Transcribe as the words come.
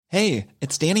Hey,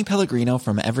 it's Danny Pellegrino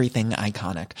from Everything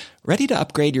Iconic. Ready to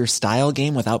upgrade your style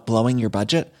game without blowing your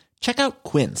budget? Check out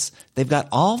Quince. They've got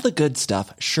all the good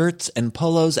stuff, shirts and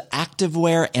polos,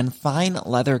 activewear, and fine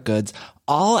leather goods,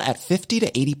 all at 50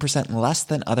 to 80% less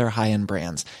than other high-end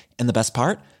brands. And the best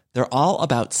part? They're all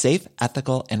about safe,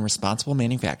 ethical, and responsible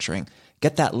manufacturing.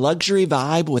 Get that luxury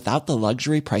vibe without the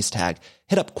luxury price tag.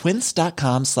 Hit up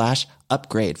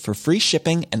quince.com/upgrade for free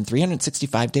shipping and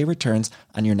 365-day returns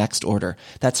on your next order.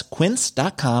 That's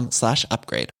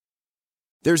quince.com/upgrade.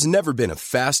 There's never been a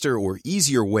faster or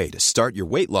easier way to start your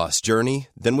weight loss journey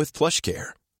than with PlushCare.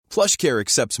 PlushCare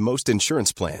accepts most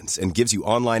insurance plans and gives you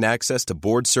online access to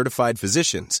board-certified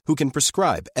physicians who can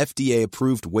prescribe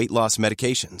FDA-approved weight loss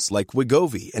medications like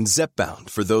Wegovy and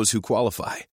Zepbound for those who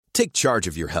qualify. Take charge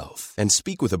of your health and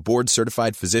speak with a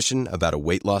board-certified physician about a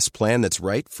weight loss plan that's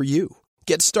right for you.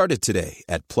 Get started today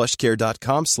at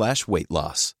plushcare.com/weight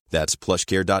loss. That's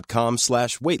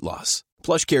plushcare.com/weight loss.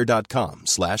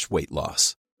 plushcare.com/weight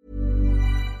loss.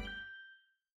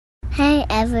 Hey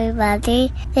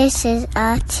everybody, this is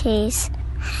Archie's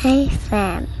Hey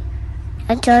Fam.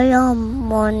 Enjoy your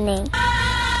morning.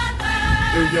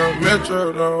 If young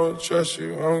Metro don't trust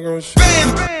you, I'm gonna shoot.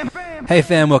 Hey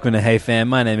fam, welcome to Hey Fam.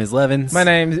 My name is Levins. My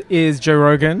name is Joe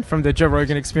Rogan from the Joe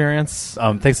Rogan Experience.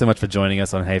 Thanks so much for joining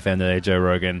us on Hey Fam today, Joe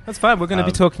Rogan. That's fine. We're going to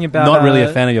be talking about... Not really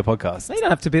a fan of your podcast. No, you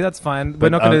don't have to be. That's fine. We're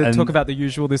not going to talk about the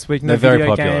usual this week. No very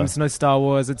video popular. games, no Star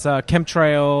Wars. It's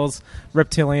chemtrails,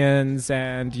 reptilians,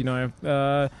 and,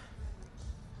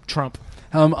 Trump.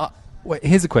 Wait,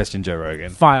 here's a question, Joe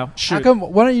Rogan. Fire. Shoot.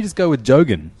 Why don't you just go with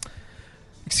Jogan?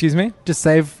 Excuse me? Just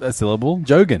save a syllable.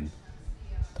 Jogan.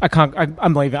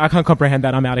 I'm leaving. I can't comprehend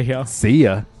that. I'm out of here. See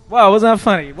ya. Wow, wasn't that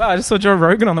funny? Wow, I just saw Joe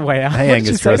Rogan on the way out. Hey, What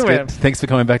Angus did you say to him? Truscott. Thanks for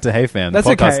coming back to Hey Fam. That's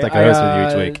the podcast okay. that I host with you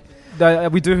each week.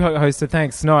 We do host it.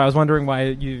 Thanks. No, I was wondering why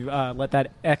you let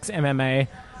that ex-MMA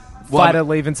fighter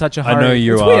leave in such a hurry. I know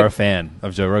you It's are weird. a fan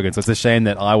of Joe Rogan, so it's a shame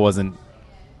that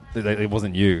it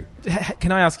wasn't you.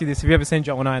 Can I ask you this? Have you ever seen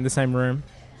Joe and I in the same room?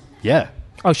 Yeah.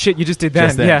 Oh, shit, you just did that.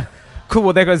 Just then. Yeah. Cool,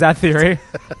 well, there goes that theory.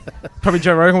 Probably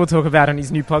Joe Rogan will talk about on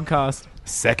his new podcast.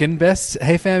 Second best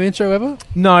Hey Fam intro ever?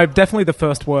 No, definitely the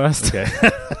first worst. Okay.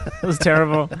 It was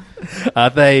terrible.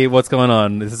 What's going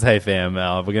on? This is Hey Fam.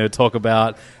 We're going to talk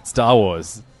about Star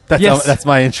Wars. Yes. That's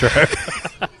my intro.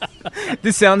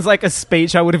 This sounds like a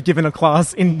speech I would have given a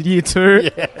class in year 2.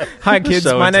 Yeah. Hi, kids.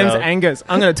 Show My and name's tell. Angus.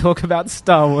 I'm going to talk about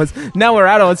Star Wars. Now we're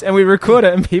adults and we record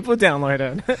it and people download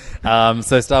it.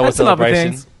 So Star Wars And some other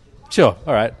Celebration. things. Sure.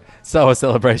 All right. Star Wars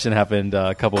Celebration happened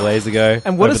a couple of days ago.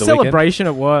 And what a over the weekend. celebration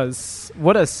it was.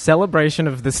 What a celebration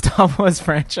of the Star Wars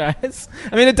franchise.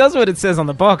 I mean, it does what it says on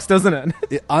the box, doesn't it?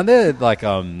 Aren't there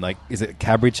is it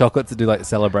Cadbury chocolates that do like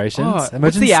celebrations? Oh, what's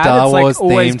Imagine the ad? Star It's Wars like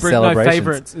always themed celebrations.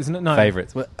 favorites, isn't it? No.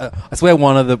 Favorites. Well, I swear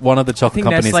one of the chocolate think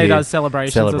companies Nestle here does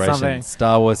celebrations or something.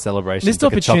 Star Wars Celebration. Missed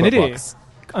like a chocolate opportunity. box.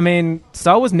 I mean,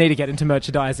 Star Wars need to get into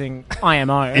merchandising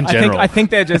IMO. In general. I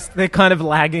think they're kind of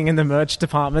lagging in the merch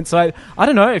department. So I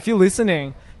don't know if you're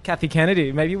listening, Kathy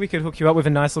Kennedy, maybe we could hook you up with a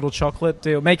nice little chocolate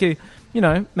deal. Make a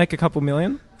couple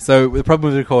million. So the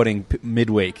problem with recording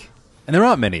midweek, and there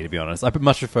aren't many to be honest. I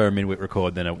much prefer a midweek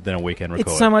record than a weekend record.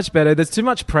 It's so much better. There's too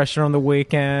much pressure on the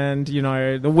weekend.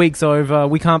 The week's over.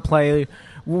 We can't play.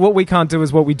 What we can't do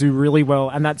is what we do really well,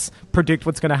 and that's predict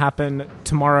what's going to happen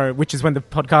tomorrow, which is when the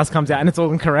podcast comes out, and it's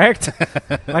all incorrect.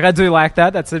 I do like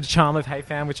that. That's a charm of Hey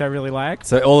Fam, which I really like.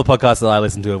 So all the podcasts that I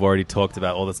listen to have already talked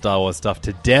about all the Star Wars stuff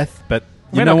to death, but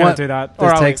We're know not gonna what? do that.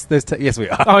 There's Or are we? takes, yes, we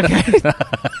are. Oh, okay.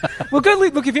 Well,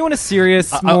 good. Look, if you want a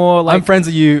serious, more like... I'm friends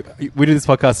with you. We do this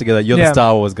podcast together. You're Yeah. the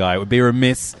Star Wars guy. It would be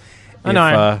remiss I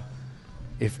know.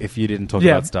 if you didn't talk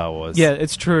about Star Wars. Yeah,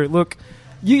 it's true. Look,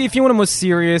 if you want a more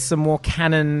serious, a more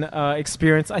canon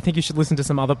experience, I think you should listen to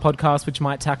some other podcasts which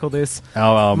might tackle this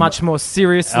much more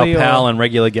seriously. Our pal and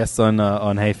regular guest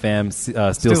on Hey Fam,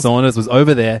 Steele Saunders, was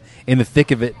over there in the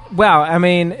thick of it. Wow, I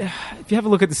mean, if you have a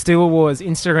look at the Steele Wars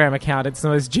Instagram account, it's the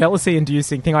most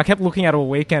jealousy-inducing thing. I kept looking at it all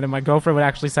weekend, and my girlfriend would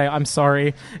actually say, "I'm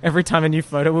sorry," every time a new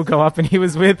photo will go up, and he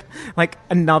was with like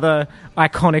another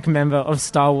iconic member of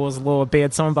Star Wars lore, be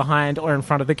it someone behind or in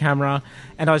front of the camera.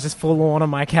 And I was just forlorn on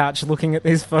my couch looking at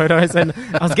these photos, and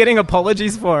I was getting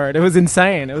apologies for it. It was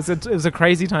insane. It was a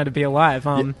crazy time to be alive.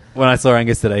 When I saw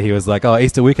Angus today, he was like, "Oh,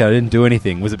 Easter weekend, I didn't do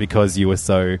anything." Was it because you were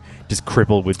so just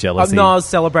crippled with jealousy? No, I was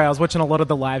celebrating. I was watching a lot of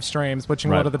the live streams,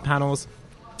 watching a lot of the panels.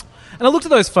 And I looked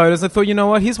at those photos, I thought, you know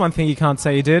what, here's one thing you can't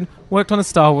say you did. Worked on a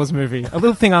Star Wars movie. A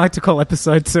little thing I like to call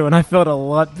episode 2, and I felt a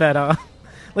lot better.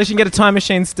 least you can get a time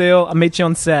machine still. I'll meet you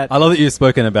on set. I love that you've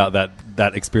spoken about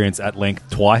that experience at length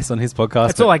twice on his podcast.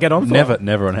 That's all I get on for.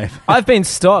 Never on AFM. I've been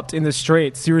stopped in the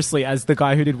street, seriously, as the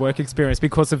guy who did work experience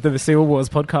because of the Seal Wars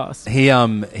podcast.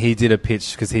 He did a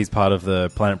pitch because he's part of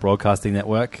the Planet Broadcasting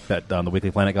Network that the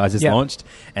Weekly Planet guys just launched,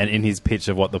 and in his pitch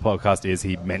of what the podcast is,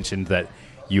 he mentioned that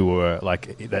you were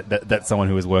like that's someone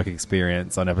who has work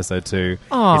experience on episode 2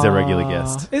 is a regular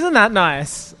guest. Isn't that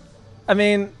nice? I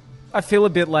mean, I feel a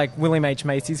bit like William H.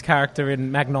 Macy's character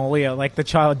in Magnolia, like the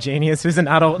child genius who's an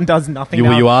adult and does nothing.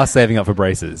 You are saving up for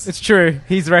braces. It's true.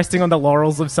 He's resting on the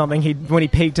laurels of something when he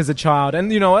peaked as a child.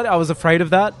 And you know what? I was afraid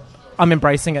of that. I'm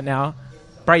embracing it now.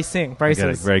 Braces.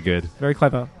 Very good. Very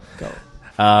clever.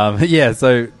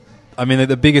 So, I mean,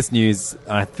 the biggest news,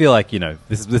 and I feel like,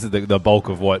 this is the bulk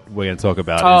of what we're going to talk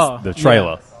about is the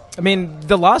trailer. Yeah. I mean,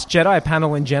 the Last Jedi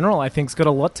panel in general, I think, has got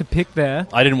a lot to pick there.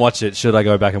 I didn't watch it. Should I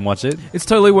go back and watch it? It's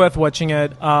totally worth watching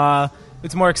it.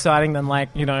 It's more exciting than,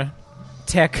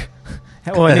 tech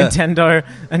or Nintendo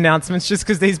announcements just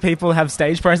because these people have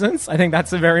stage presence. I think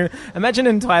that's imagine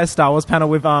an entire Star Wars panel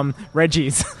with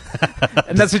Reggie's.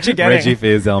 And that's what you're getting. Reggie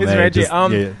Fils-Aimé. It's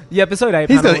Reggie. The Episode 8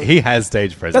 panel. He has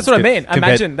stage presence. That's what I mean.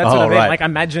 Imagine. That's what I mean. Right. Like,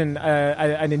 imagine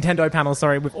a Nintendo panel,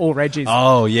 with all Reggies.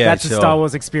 Oh, yeah, that's a Star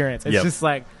Wars experience. It's just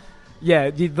like...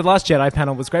 Yeah, the Last Jedi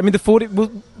panel was great. I mean,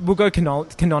 we'll go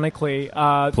canonically.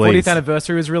 40th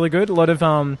anniversary was really good. A lot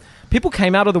of people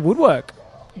came out of the woodwork.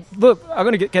 Look, I'm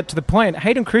going to get to the point.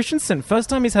 Hayden Christensen, first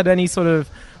time he's had any sort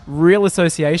of real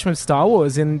association with Star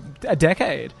Wars in a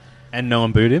decade. And no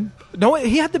one booed him? No,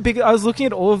 he had the big... I was looking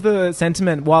at all of the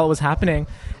sentiment while it was happening.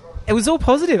 It was all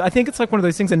positive. I think it's like one of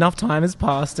those things, enough time has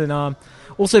passed. And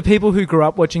also people who grew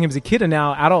up watching him as a kid are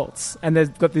now adults. And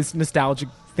they've got this nostalgic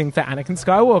thing for Anakin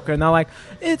Skywalker, and they're like,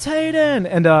 it's Hayden.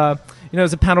 And it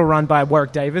was a panel run by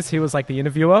Warwick Davis. He was like the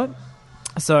interviewer.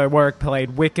 So Warwick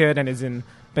played Wicket and is in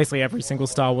basically every single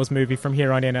Star Wars movie from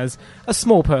here on in as a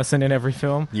small person in every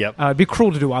film. Yep. It'd be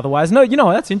cruel to do otherwise. No,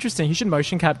 that's interesting. He should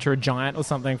motion capture a giant or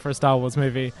something for a Star Wars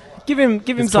movie. Give him it's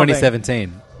something.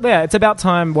 2017. Yeah, it's about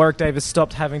time Warwick Davis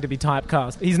stopped having to be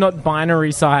typecast. He's not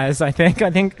binary size, I think.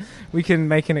 I think we can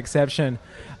make an exception.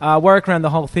 Warwick ran the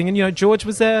whole thing, and George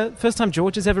was there. First time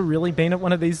George has ever really been at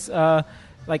one of these,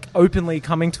 openly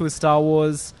coming to a Star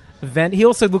Wars event. He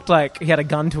also looked like he had a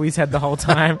gun to his head the whole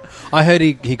time. I heard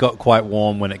he got quite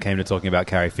warm when it came to talking about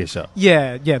Carrie Fisher.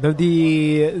 Yeah.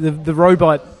 The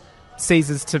robot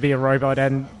ceases to be a robot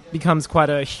and becomes quite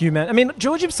a human. I mean,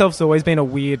 George himself's always been a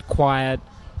weird, quiet,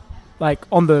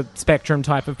 on the spectrum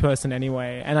type of person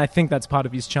anyway, and I think that's part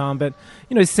of his charm. But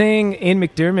seeing Ian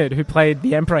McDiarmid, who played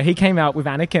the Emperor, he came out with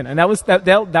Anakin, and they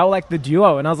were like the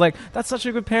duo, and I was like, that's such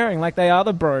a good pairing. Like, they are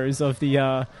the bros of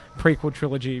the prequel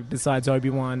trilogy besides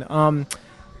Obi-Wan.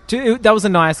 That was a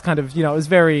nice kind of, it was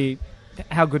very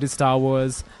how good is Star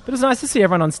Wars, but it was nice to see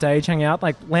everyone on stage hang out,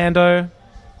 like Lando.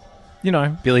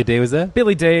 Billy D was there?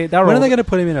 Billy D. When are they going to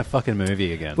put him in a fucking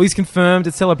movie again? Well, he's confirmed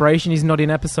at Celebration he's not in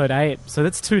Episode 8, so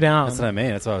that's 2 down. That's what I mean.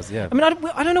 That's what I was, I mean,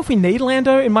 I don't know if we need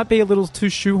Lando. It might be a little too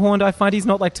shoehorned. I find he's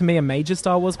not, to me, a major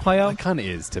Star Wars player. It kind of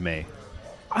is to me.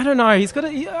 I don't know. He's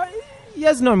got he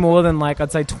has no more than,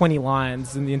 I'd say 20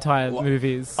 lines in the entire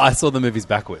movies. I saw the movies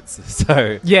backwards,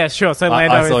 so... Yeah, sure. So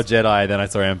Lando I saw Jedi, then I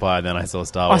saw Empire, then I saw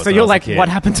Star Wars. Oh, so you're like, what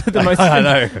happened to the most... I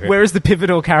know. Where is the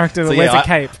pivotal character that wears a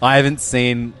cape? I haven't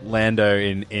seen Lando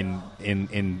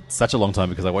in such a long time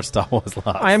because I watched Star Wars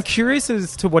last. I am curious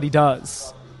as to what he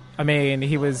does. I mean,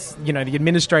 he was, the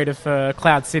administrator for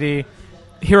Cloud City,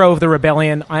 hero of the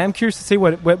rebellion. I am curious to see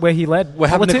where he led. What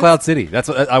happened to Cloud City? That's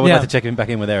what I would like to check him back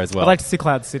in with there as well. I'd like to see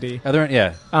Cloud City. Are there?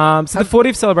 Yeah. So the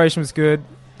 40th celebration was good.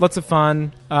 Lots of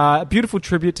fun. A beautiful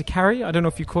tribute to Carrie. I don't know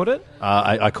if you caught it.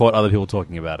 I caught other people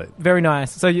talking about it. Very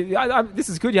nice. So this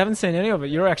is good. You haven't seen any of it.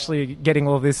 You're actually getting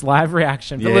all this live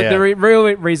reaction. But yeah. Look, the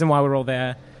real reason why we're all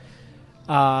there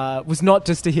was not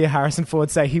just to hear Harrison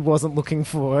Ford say he wasn't looking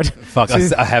forward. Fuck,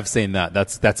 I have seen that.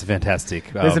 That's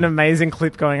fantastic. There's an amazing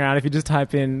clip going around. If you just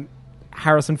type in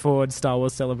Harrison Ford Star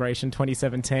Wars Celebration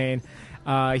 2017,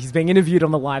 he's being interviewed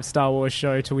on the live Star Wars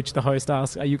show, to which the host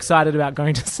asks, are you excited about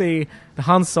going to see the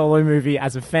Han Solo movie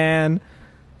as a fan?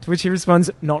 To which he responds,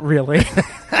 not really.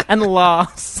 And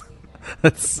laughs.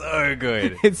 That's so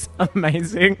good. It's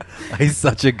amazing. He's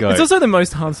such a goat. It's also the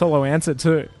most Han Solo answer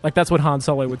too. That's what Han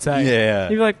Solo would say. Yeah.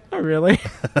 You'd be like, oh really?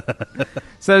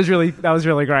 So that was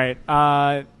really great.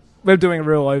 We're doing a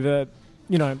real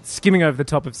skimming over the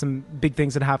top of some big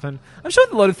things that happen. I'm sure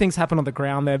a lot of things happen on the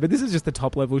ground there, but this is just the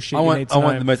top level shit. I want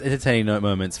the most entertaining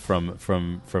moments from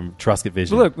Truscott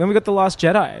Vision. Well, look, then we got The Last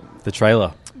Jedi. The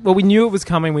trailer. Well, we knew it was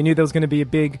coming. We knew there was going to be a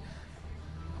big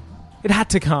it had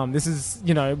to come. This is,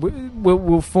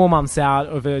 we're 4 months out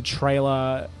of a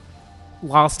trailer.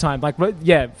 Last time,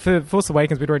 for Force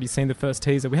Awakens, we'd already seen the first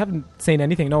teaser. We haven't seen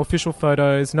anything. No official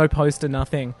photos, no poster,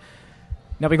 nothing.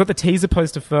 Now, we got the teaser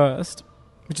poster first,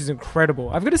 which is incredible.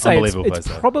 I've got to say, it's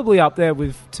probably up there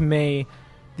with, to me,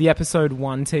 the Episode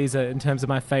 1 teaser in terms of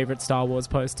my favourite Star Wars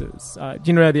posters. Do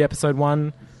you know the Episode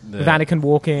 1? With Anakin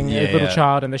walking, a little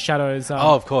child, and the shadows.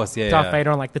 Of course, Darth Vader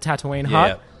on, the Tatooine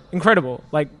hut. Yeah. Incredible.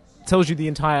 Tells you the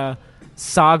entire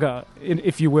saga,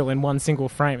 if you will, in one single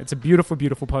frame. It's a beautiful,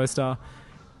 beautiful poster.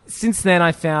 Since then,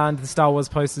 I found the Star Wars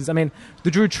posters. I mean,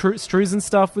 the Drew Struzan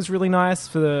stuff was really nice.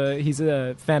 He's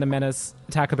a Phantom Menace,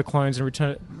 Attack of the Clones,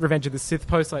 and Revenge of the Sith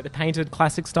poster, the painted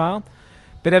classic style.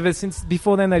 But ever since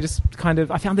before then, they just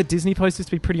I found the Disney posters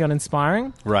to be pretty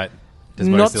uninspiring. Right.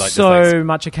 Not so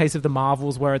much a case of the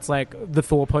Marvels, where it's the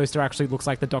Thor poster actually looks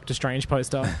like the Doctor Strange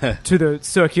poster to the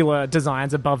circular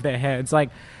designs above their heads.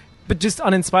 But just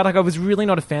uninspired. I was really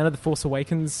not a fan of the Force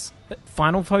Awakens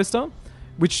final poster,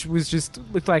 which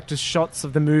looked like just shots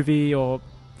of the movie or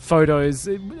photos.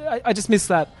 I just miss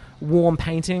that warm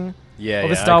painting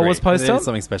of a Star Wars poster. There's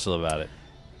something special about it.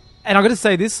 And I've got to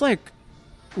say, this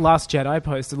Last Jedi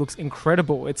poster looks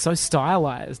incredible. It's so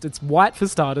stylized. It's white for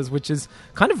starters, which is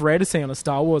kind of rare to see on a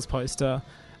Star Wars poster.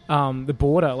 The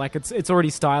border, it's already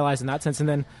stylized in that sense. And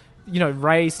then,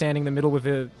 Rey standing in the middle with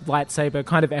a lightsaber,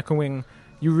 kind of echoing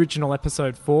the original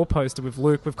Episode 4 poster with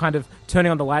Luke, with kind of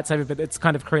turning on the lightsaber, but it's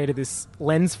kind of created this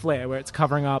lens flare where it's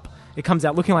covering up. It comes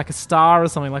out looking like a star or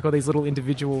something, like all these little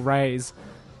individual rays.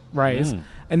 And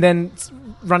then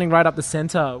running right up the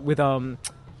center with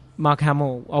Mark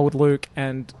Hamill, old Luke,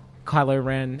 and Kylo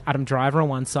Ren, Adam Driver on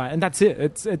one side, and that's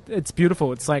it. It's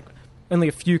beautiful. It's only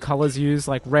a few colors used,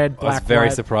 red, black, I was very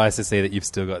white. surprised to see that you've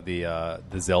still got the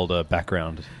Zelda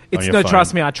background. On your phone.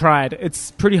 Trust me, I tried.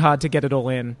 It's pretty hard to get it all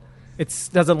in. It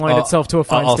doesn't load itself to a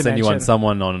phone's I'll dimension. send you one.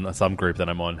 Someone on some group that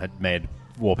I'm on had made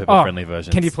wallpaper-friendly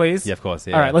versions. Can you please? Yeah, of course.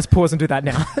 Yeah. All right, let's pause and do that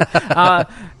now.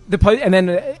 And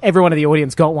then everyone in the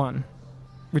audience got one,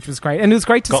 which was great. And it was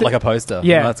great to see. Got a poster.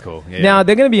 Yeah. Oh, that's cool. Yeah, now,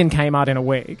 they're going to be in Kmart in a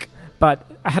week, but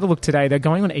I had a look today. They're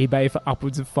going on eBay for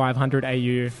upwards of 500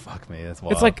 AU. Fuck me, that's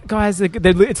wild. It's guys,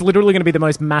 it's literally going to be the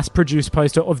most mass-produced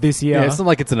poster of this year. Yeah, it's not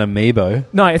like it's an amiibo.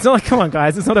 No, it's not come on,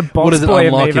 guys. It's not a box what does it boy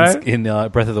unlock amiibo.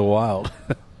 in Breath of the Wild?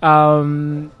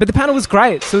 But the panel was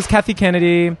great. So it was Kathy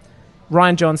Kennedy,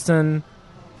 Ryan Johnston,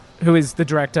 who is the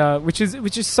director, which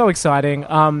is so exciting.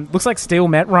 Looks like Steele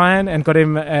met Ryan and got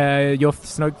him Your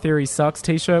Snoke Theory Sucks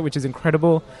t-shirt, which is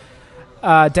incredible.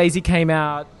 Daisy came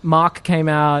out, Mark came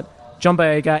out, John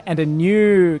Boyega, and a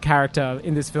new character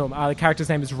in this film. The character's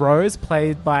name is Rose,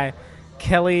 played by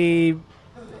Kelly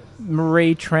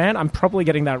Marie Tran. I'm probably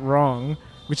getting that wrong,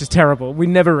 which is terrible. We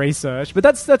never researched, but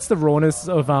that's the rawness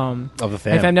of the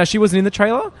fan. Now, she wasn't in the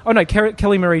trailer. Oh no,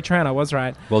 Kelly Marie Tran. I was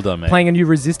right. Well done, mate. Playing a new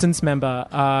Resistance member,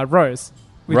 Rose.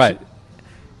 Right.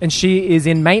 And she is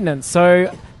in Maintenance,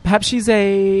 so perhaps she's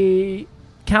a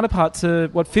counterpart to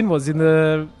what Finn was in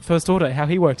the First Order, how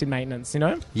he worked in Maintenance,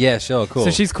 Yeah, sure, cool.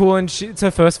 So she's cool, and it's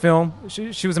her first film.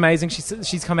 She was amazing.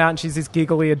 She's come out, and she's this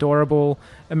giggly, adorable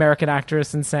American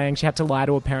actress, and saying she had to lie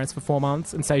to her parents for 4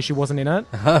 months and say she wasn't in it.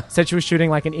 Said she was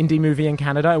shooting an indie movie in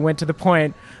Canada, and went to the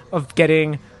point of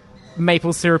getting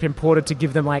maple syrup imported to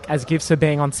give them as gifts for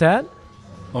being on set.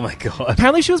 Oh my god!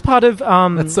 Apparently, she was part of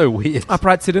that's so weird.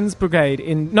 Upright Citizens Brigade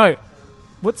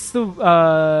what's the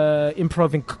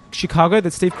improv in Chicago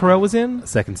that Steve Carell was in?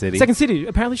 Second City.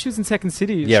 Apparently she was in Second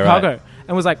City, yeah, Chicago, right.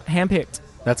 And was handpicked.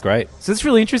 That's great. So it's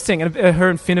really interesting. And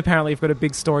her and Finn apparently have got a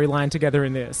big storyline together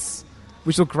in this,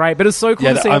 which looked great. But it's so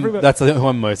cool to see everybody. That's who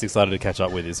I'm most excited to catch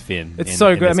up with is Finn. It's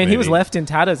so good. I mean, he was left in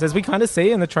tatters, as we kind of see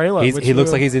in the trailer. He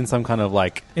looks like he's in some kind of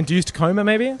induced coma,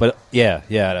 maybe. But yeah.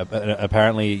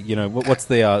 Apparently, what's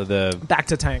the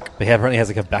Bacta tank? He apparently has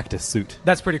a Bacta suit.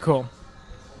 That's pretty cool.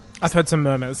 I've heard some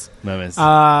murmurs. It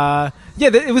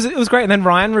was great. And then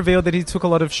Ryan revealed that he took a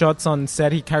lot of shots on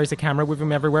set. He carries a camera with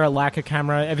him everywhere, a Leica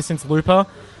camera, ever since Looper,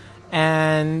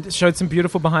 and showed some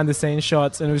beautiful behind-the-scenes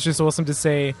shots. And it was just awesome to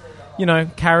see,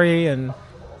 Carrie and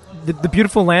the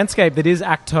beautiful landscape that is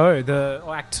Act 2,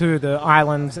 the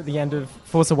island at the end of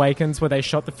Force Awakens, where they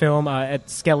shot the film at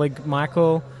Skellig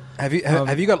Michael. Have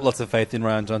you got lots of faith in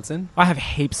Ryan Johnson? I have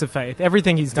heaps of faith.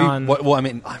 Everything he's done.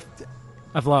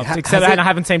 I've loved, except I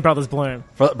haven't seen Brothers Bloom.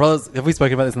 Brothers, have we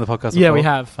spoken about this in the podcast before? Yeah, we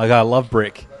have. I love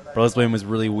Brick. Brothers Bloom was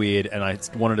really weird, and I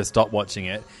wanted to stop watching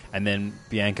it, and then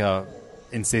Bianca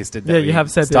insisted that you have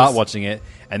said start this. watching it,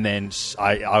 and then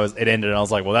it ended, and I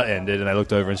was like, well, that ended, and I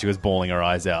looked over, and she was bawling her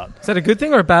eyes out. Is that a good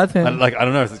thing or a bad thing? I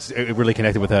don't know. It really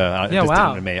connected with her. It just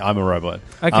wow. didn't to me. I'm a robot.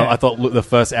 Okay. I thought the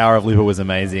first hour of Looper was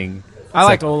amazing. I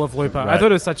liked all of Looper. Right. I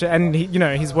thought it was such a... And,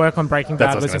 his work on Breaking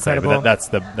Bad was incredible. That's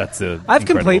the I have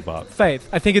complete faith.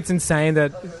 I think it's insane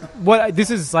that... This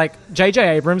is like...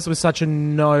 J.J. Abrams was such a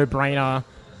no-brainer.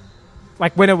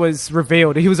 Like, when it was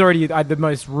revealed, he was already the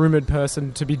most rumoured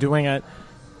person to be doing it.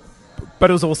 But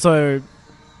it was also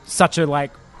such a,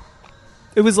 like...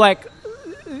 It was like...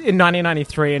 in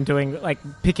 1993 and doing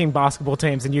picking basketball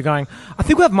teams and you're going, I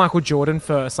think we'll have Michael Jordan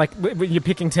first, you're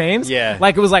picking teams,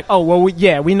 it was like, oh well,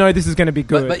 we know this is going to be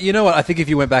good. But you know what, I think if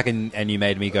you went back and you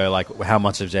made me go how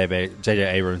much of J.J.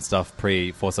 Abrams stuff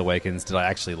pre Force Awakens did I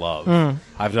actually love?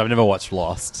 I've never watched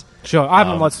Lost. Sure, I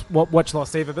haven't watched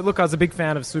Lost either, but look, I was a big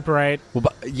fan of Super 8. Well,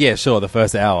 the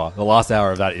first hour, the last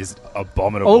hour of that is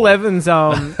abominable. All Evans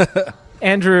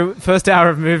Andrew, first hour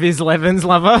of movies, Levin's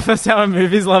lover. First hour of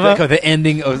movies, lover. The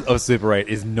ending of Super 8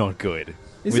 is not good.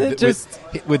 Is it just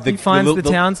he finds the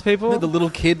townspeople? The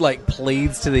little kid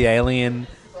pleads to the alien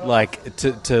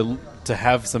to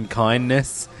have some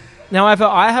kindness. Now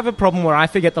I have a problem where I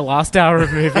forget the last hour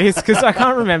of movies because I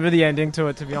can't remember the ending to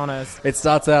it, to be honest. It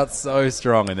starts out so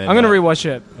strong, and then I'm going to rewatch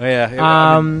it.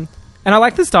 Yeah. And I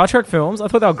like the Star Trek films. I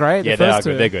thought they were great. Yeah, they're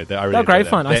good. They're good. They're great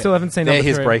fun. I still haven't seen They're number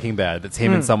his 3. Breaking Bad. That's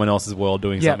him in someone else's world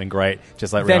doing something great,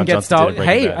 just like Rian Johnson did in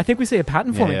Breaking Bad. I think we see a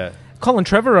pattern forming. Yeah. Colin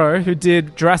Trevorrow, who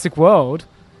did Jurassic World,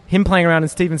 him playing around in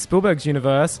Steven Spielberg's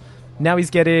universe. Now he's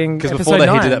getting because before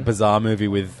that he did that bizarre movie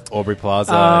with Aubrey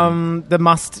Plaza. The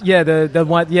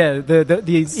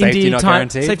Safety indie Not time,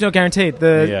 Guaranteed. Safety Not Guaranteed.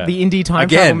 The indie time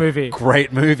travel movie.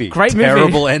 Great movie.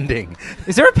 Terrible ending.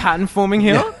 Is there a pattern forming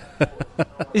here?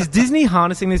 Is Disney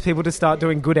harnessing these people to start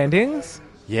doing good endings?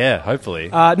 Yeah, hopefully.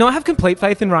 No, I have complete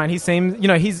faith in Ryan. He seems,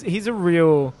 he's a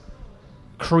real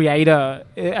creator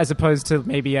as opposed to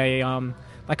maybe a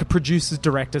producer's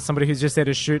director, somebody who's just there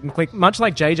to shoot and click. Much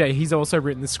like JJ, he's also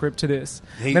written the script to this.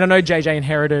 I know JJ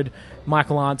inherited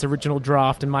Michael Arndt's original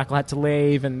draft and Michael had to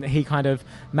leave and he kind of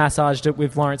massaged it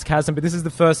with Lawrence Kasdan, but this is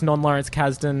the first non-Lawrence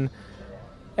Kasdan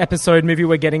episode movie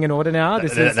we're getting in order now.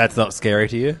 That's not scary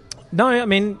to you? No, I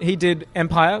mean, he did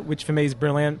Empire, which for me is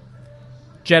brilliant.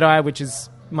 Jedi, which is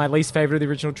my least favorite of the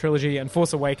original trilogy, and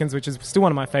Force Awakens, which is still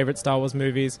one of my favorite Star Wars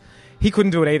movies. He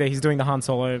couldn't do it either. He's doing the Han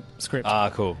Solo script. Ah,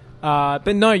 cool. But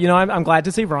no, I'm glad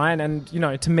to see Ryan, and,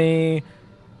 to me,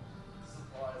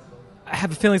 I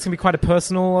have a feeling it's going to be quite a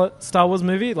personal Star Wars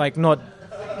movie. Not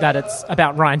that it's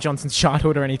about Rian Johnson's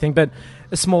childhood or anything, but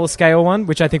a smaller scale one,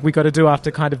 which I think we got to do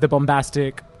after kind of the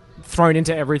bombastic thrown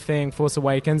into everything Force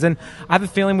Awakens, and I have a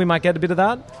feeling we might get a bit of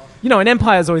that. An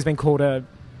Empire has always been called a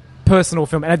personal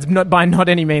film, and it's not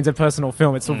any means a personal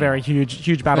film. It's still very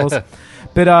huge battles.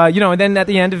 But and then at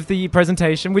the end of the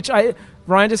presentation, which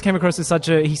Ryan just came across as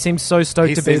he seems so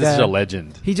stoked to be there. He's such a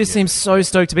legend. He just seems so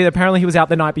stoked to be there. Apparently he was out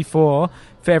the night before.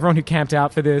 For everyone who camped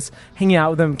out for this, hanging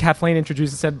out with them, Kathleen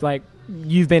introduced and said,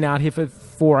 you've been out here for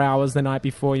 4 hours the night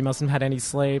before. You mustn't have had any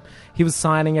sleep. He was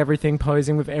signing everything,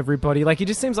 posing with everybody. He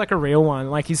just seems like a real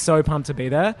one. He's so pumped to be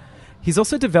there. He's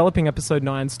also developing Episode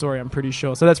 9's story, I'm pretty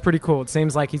sure. So that's pretty cool. It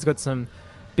seems like he's got some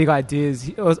big ideas.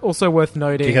 It was also worth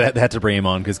noting. They had to bring him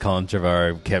on because Colin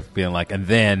Trevorrow kept being and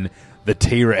then the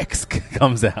T-Rex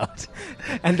comes out.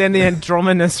 And then the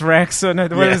Andromenus Rex. Or no,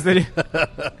 what is the...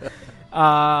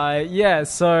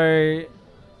 so...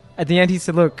 At the end, he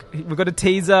said, look, we've got a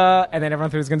teaser, and then everyone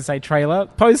thought he was going to say trailer,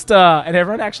 poster, and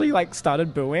everyone actually,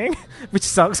 started booing, which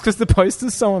sucks because the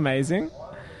poster's so amazing.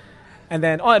 And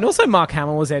then, and also Mark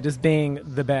Hamill was there just being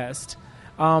the best.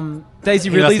 Daisy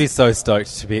Ridley... He must be so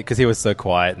stoked to be, because he was so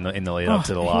quiet in the lead up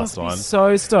to the last one.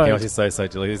 So stoked. He must be so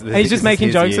stoked. He's just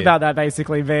making jokes about that,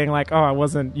 basically, being I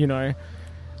wasn't, I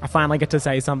finally get to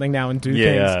say something now and do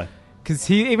things. Yeah. Because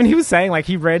he was saying,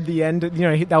 he read the end,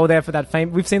 they were there for that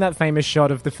we've seen that famous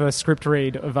shot of the first script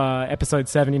read of episode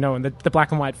 7, and the black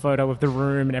and white photo of the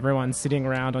room and everyone sitting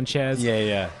around on chairs.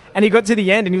 Yeah. And he got to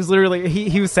the end and he was literally,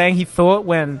 he was saying he thought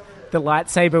when the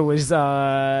lightsaber was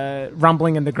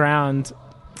rumbling in the ground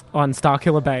on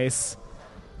Starkiller Base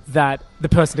that the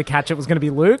person to catch it was going to be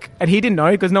Luke. And he didn't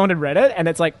know because no one had read it. And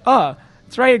it's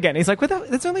it's Ray again. He's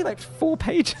there's only 4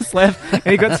 pages left.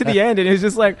 And he got to the end and he was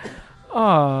just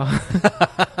oh,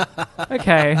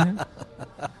 okay.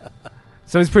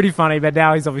 So it's pretty funny, but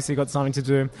now he's obviously got something to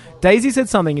do. Daisy said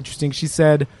something interesting. She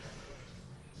said,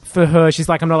 for her, she's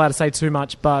I'm not allowed to say too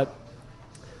much, but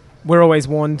we're always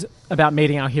warned about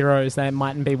meeting our heroes. They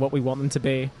mightn't be what we want them to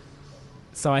be.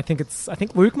 So I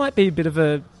think Luke might be a bit of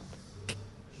a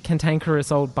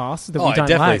cantankerous old bastard that we don't like.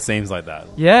 It definitely seems like that.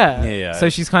 Yeah. So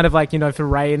she's kind of for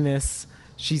Rey in this,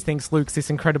 she thinks Luke's this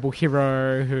incredible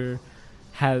hero who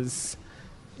has,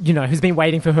 who's been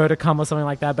waiting for her to come or something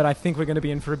like that. But I think we're going to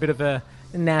be in for a bit of a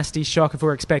nasty shock if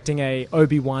we're expecting a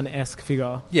Obi-Wan-esque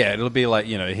figure. Yeah, it'll be like,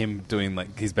 him doing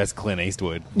like his best Clint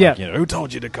Eastwood. Yeah. Like, who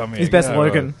told you to come here? His best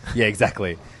Logan. Yeah,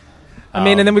 exactly. I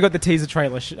mean, and then we got the teaser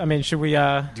trailer. Should we... Do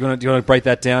you want to break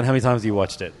that down? How many times have you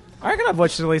watched it? I reckon I've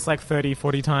watched it at least like 30,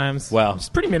 40 times. Wow. Which is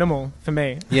pretty minimal for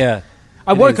me. Yeah.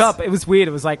 I woke up. It was weird.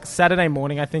 It was like Saturday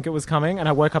morning, I think it was coming, and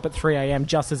I woke up at 3 a.m.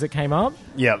 just as it came up.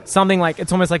 Yeah. Something like...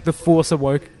 It's almost like the Force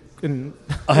awoke.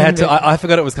 I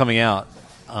forgot it was coming out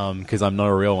because I'm not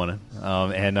a real one.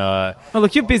 Oh,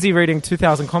 look, you're busy reading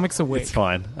 2,000 comics a week. It's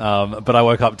fine. But I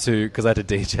woke up because I had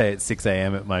to DJ at 6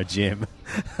 a.m. at my gym.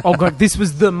 Oh, God, this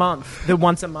was the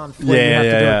once a month when you have to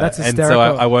do it. That's hysterical.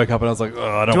 And so I woke up and I was like, oh, I don't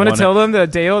want to... Do you want to tell them the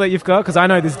deal that you've got? Because I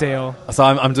know this deal. So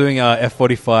I'm doing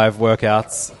F45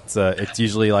 workouts. It's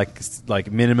usually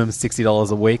like minimum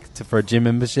 $60 a week for a gym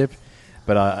membership.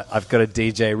 But I've got a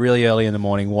DJ really early in the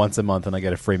morning once a month, and I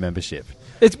get a free membership.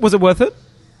 Was it worth it?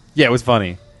 Yeah, it was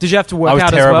funny. Did you have to work out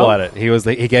as well? I was terrible at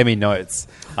it. He gave me notes.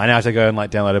 I now have to go and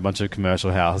download a bunch of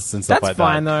Commercial House and stuff like that.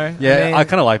 That's fine though. Yeah, I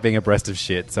kind of like being abreast of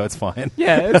shit, so it's fine.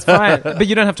 Yeah, it's fine. But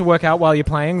you don't have to work out while you're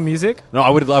playing music? No, I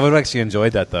would have actually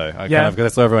enjoyed that though. Because I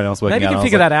saw everyone else working out. Maybe you can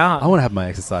figure that out. I want to have my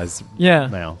exercise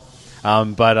now. So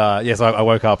I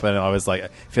woke up and I was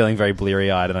like feeling very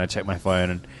bleary-eyed, and I checked my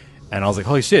phone and I was like,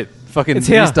 holy shit, fucking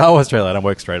new Star Wars trailer. And I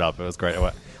woke straight up. It was great.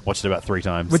 I watched it about 3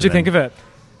 times. What'd you think of it?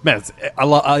 Man, it's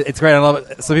great. I love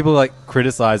it. Some people are like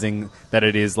criticizing that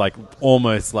it is like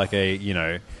almost like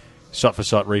a,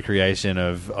 shot-for-shot recreation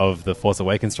of the Force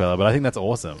Awakens trailer, but I think that's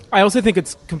awesome. I also think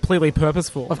it's completely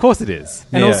purposeful. Of course it is.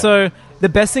 And also, the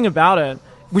best thing about it,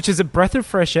 which is a breath of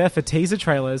fresh air for teaser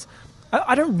trailers,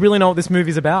 I don't really know what this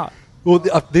movie's about. Well,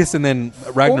 this and then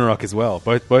Ragnarok as well.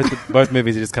 Both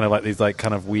movies are just kind of like these like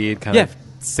kind of weird kind of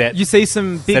set. You see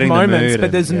some big moments,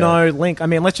 but there's no link. I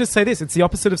mean, let's just say this. It's the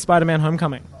opposite of Spider-Man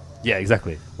Homecoming. Yeah,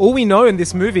 exactly. All we know in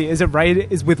this movie is that Rey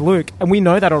is with Luke, and we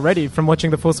know that already from watching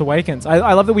The Force Awakens.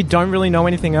 I love that we don't really know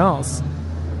anything else.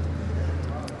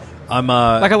 I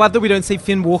love that we don't see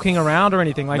Finn walking around or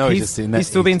anything. Like no, he's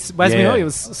still been, as we know, he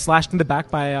was slashed in the back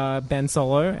by Ben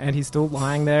Solo, and he's still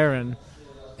lying there.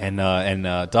 And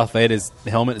Darth Vader's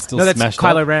helmet is still smashed up. No, that's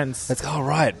Kylo Ren's. That's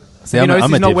right. See,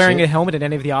 he's not wearing a helmet in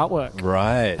any of the artwork.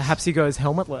 Right. Perhaps he goes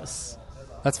helmetless.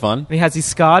 That's fun. And he has his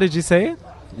scar. Did you see?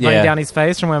 Running down his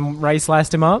face from when Rey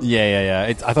slashed him up. Yeah.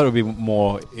 I thought it would be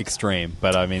more extreme,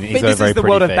 but I mean, he's got a very this is the pretty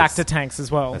world face. of back to tanks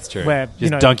as well. That's true. Where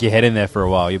just dunk your head in there for a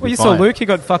while. You'll be fine. Saw Luke. He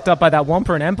got fucked up by that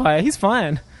Wampa in Empire. He's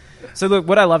fine. So look,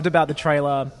 what I loved about the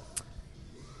trailer.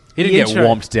 He didn't get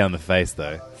whomped down the face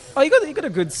though. Oh, you got a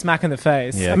good smack in the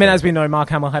face. Yeah, I mean, as we know, Mark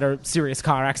Hamill had a serious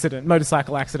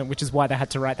motorcycle accident, which is why they had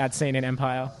to write that scene in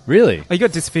Empire. Really? Oh, he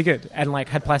got disfigured and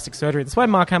had plastic surgery. That's why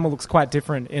Mark Hamill looks quite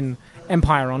different in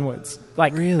Empire onwards,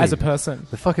 as a person.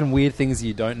 The fucking weird things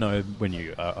you don't know when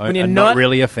you're not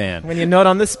really a fan. When you're not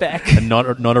on the spec. And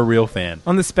not a real fan.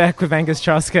 On the spec with Angus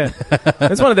Truscott.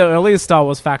 That's one of the earliest Star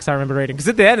Wars facts I remember reading. Because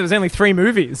at the end, there was only 3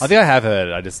 movies. I think I have heard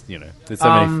it. I just,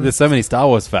 there's so many Star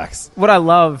Wars facts. What I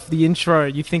love, the intro,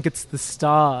 you think it's the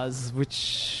stars,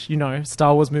 which,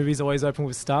 Star Wars movies always open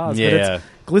with stars. Yeah. But it's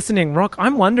glistening rock.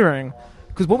 I'm wondering,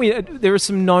 because there are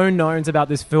some known knowns about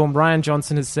this film. Rian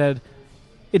Johnson has said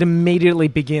it immediately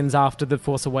begins after The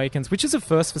Force Awakens, which is a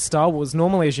first for Star Wars.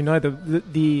 Normally, as you know,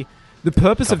 the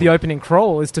purpose of the opening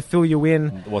crawl is to fill you in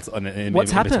what's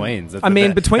happened.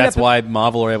 Between. That's why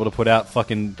Marvel are able to put out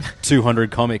fucking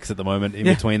 200 comics at the moment in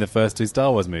between the first 2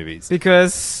 Star Wars movies.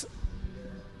 Because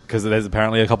there's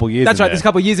apparently a couple years. That's right. There's a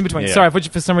couple of years in between. Yeah. Sorry,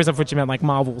 for some reason I thought you meant like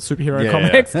Marvel superhero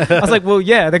comics. Yeah. I was like, well,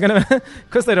 yeah, they're gonna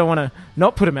because they don't want to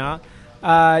not put them out.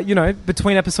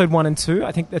 Between episode 1 and 2,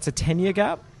 I think that's a 10-year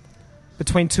gap.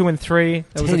 Between 2 and 3,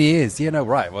 10 years. Yeah, no,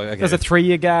 right. Well, okay. There's a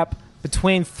 3-year gap.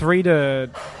 Between 3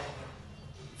 to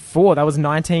 4, that was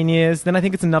 19 years. Then I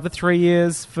think it's another 3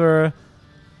 years for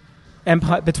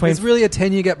Empire. There's really a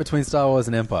 10-year gap between Star Wars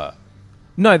and Empire.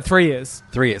 No, 3 years.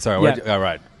 3 years. Sorry. Yeah.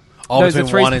 Right. Oh,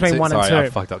 between 1 and 2. Sorry, 1 and 2. I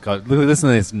fucked up. God, listen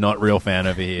to this not real fan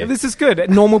over here. Yeah, this is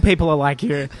good. Normal people are like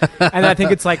you. And I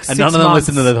think it's like 6 months. And none of them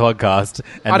listen to the podcast.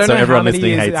 And I don't so know everyone how many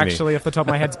listening years hates actually off the top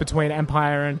of my head between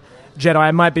Empire and Jedi.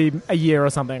 It might be a year or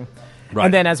something. Right.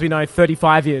 And then, as we know,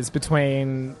 35 years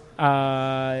between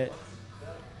Empire,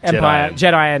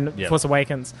 Jedi and Force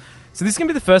Awakens. So this is going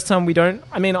to be the first time we don't...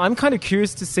 I mean, I'm kind of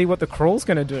curious to see what the crawl's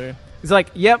going to do. It's like,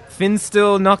 yep, Finn's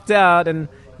still knocked out, and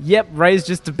yep, Rey's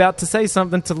just about to say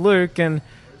something to Luke, and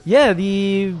yeah,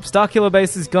 the Starkiller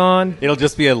base is gone. It'll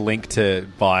just be a link to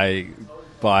buy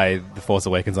The Force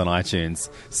Awakens on iTunes,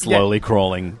 slowly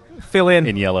crawling fill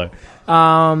in yellow.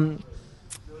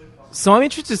 So I'm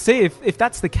interested to see if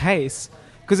that's the case,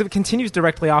 because if it continues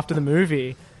directly after the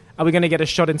movie, Are we going to get a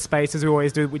shot in space as we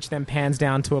always do, which then pans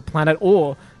down to a planet?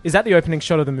 Or is that the opening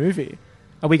shot of the movie?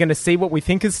 Are we going to see what we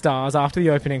think is stars after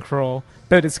the opening crawl,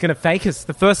 but it's going to fake us?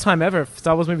 The first time ever, a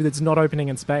Star Wars movie that's not opening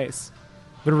in space,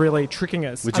 but really tricking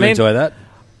us. Would you enjoy that?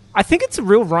 I think it's a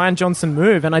real Rian Johnson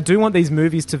move, and I do want these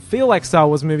movies to feel like Star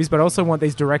Wars movies, but I also want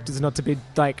these directors not to be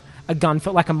like a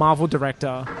gunfight, like a Marvel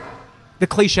director, the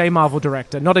cliche Marvel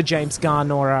director, not a James Gunn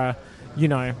or a,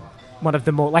 one of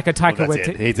the more like a Taika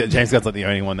Waititi. James Gunn's like the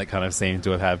only one that kind of seemed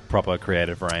to have had proper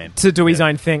creative reign to do his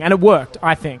own thing, and it worked.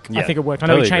 I think it worked. I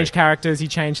know totally he changed characters, he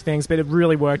changed things, but it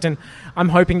really worked, and I'm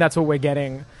hoping that's what we're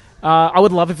getting. I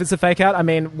would love if it's a fake out. I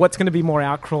mean, what's going to be more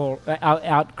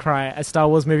outcry? A Star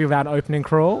Wars movie without an opening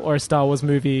crawl, or a Star Wars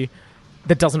movie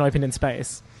that doesn't open in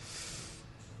space?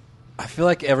 I feel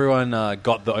like everyone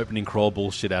got the opening crawl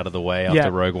bullshit out of the way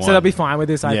after Rogue One. So they'll be fine with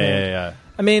this, I think. Yeah.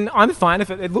 I mean, I'm fine if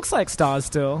it looks like stars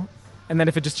still, and then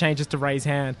if it just changes to Rey's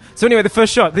hand. So anyway, the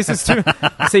first shot, this is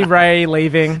to see Rey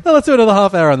leaving. No, let's do another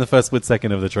half hour on the first split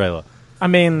second of the trailer. I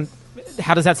mean,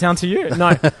 how does that sound to you? No,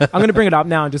 I'm going to bring it up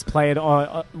now and just play it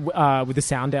with the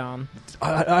sound down.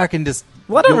 I can just...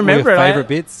 Well, I don't remember your it. Favourite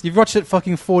bits? You've watched it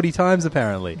fucking 40 times,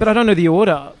 apparently. But I don't know the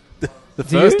order. The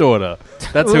first order.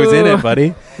 That's who's in it,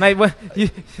 buddy. Mate,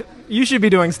 you should be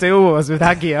doing Steele Wars with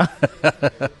that gear.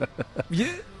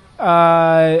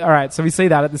 All right, so we see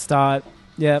that at the start.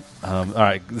 Yep. All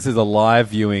right, this is a live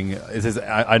viewing.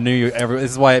 I knew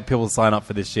this is why people sign up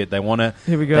for this shit. They want to.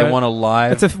 Here we go. They want a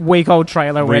live. It's a week-old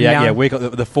trailer. The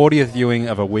 40th viewing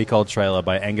of a week-old trailer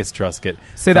by Angus Truscott.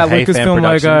 See that Lucasfilm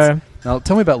logo. Now,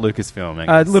 tell me about Lucasfilm,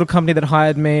 Angus. A little company that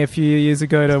hired me a few years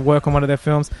ago to work on one of their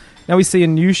films. Now we see a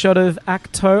new shot of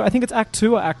Acto. I think it's Act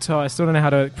 2 or Acto. I still don't know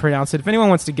how to pronounce it. If anyone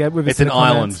wants to get with us, it's an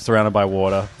island surrounded by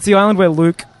water. It's the island where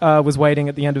Luke was waiting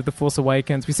at the end of The Force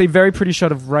Awakens. We see a very pretty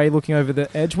shot of Rey looking over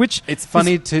the edge, which... It's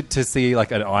funny to see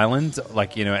like an island,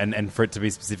 like, and for it to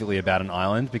be specifically about an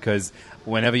island, because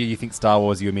whenever you think Star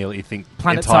Wars, you immediately think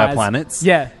planet entire size. Planets.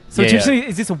 Yeah. So it's usually,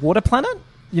 is this a water planet?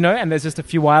 And there's just a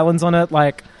few islands on it,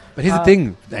 like... But here's the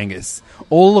thing, Angus.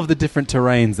 All of the different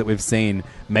terrains that we've seen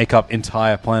make up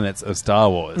entire planets of Star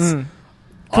Wars.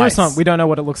 Coruscant, we don't know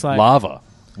what it looks like. Lava,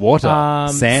 water,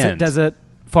 sand, desert,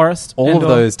 forest. All of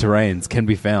those terrains can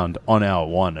be found on our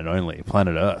one and only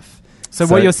planet Earth. So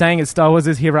what you're saying is Star Wars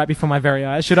is here right before my very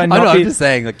eyes. Should I not? I'm just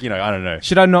saying, I don't know.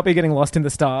 Should I not be getting lost in the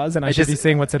stars, and I should be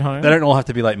seeing what's at home? They don't all have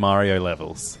to be like Mario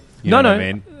levels. You know what I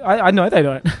mean? I know they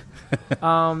don't.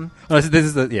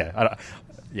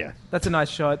 Yeah. That's a nice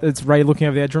shot. It's Rey looking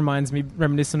over the edge. Reminds me,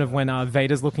 reminiscent of when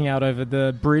Vader's looking out over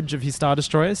the bridge of his Star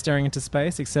Destroyer, staring into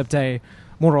space, except a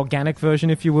more organic version,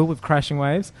 if you will, with crashing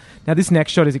waves. Now, this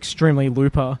next shot is extremely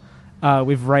Looper,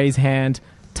 with Rey's hand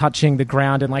touching the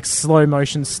ground and like slow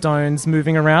motion stones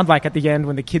moving around, like at the end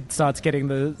when the kid starts getting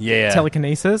the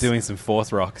telekinesis. Doing some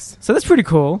Force rocks. So that's pretty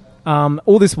cool.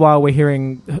 All this while we're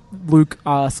hearing Luke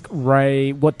ask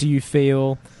Rey, "What do you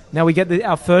feel?" Now we get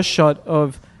our first shot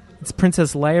of... It's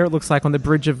Princess Leia, it looks like, on the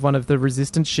bridge of one of the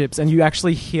Resistance ships, and you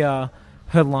actually hear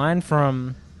her line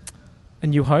from A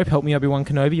New Hope, "Help me, Obi-Wan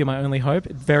Kenobi, you're my only hope,"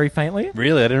 very faintly.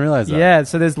 Really? I didn't realize that. Yeah,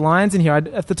 so there's lines in here.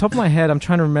 at the top of my head, I'm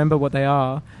trying to remember what they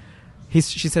are.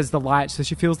 She says the light, so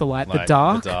she feels the light. The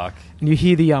dark. And you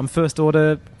hear the First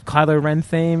Order Kylo Ren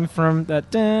theme from that.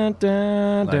 Dun,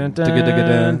 dun, dun,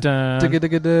 dun, dun.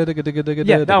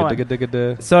 Yeah, that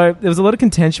one. So there was a lot of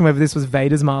contention whether this was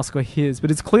Vader's mask or his, but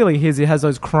it's clearly his. It has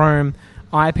those chrome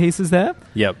eyepieces there.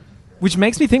 Yep. Which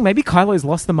makes me think maybe Kylo's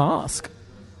lost the mask.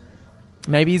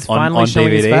 Maybe he's finally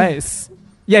showing his face.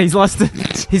 Yeah, he's lost it.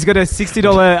 He's got a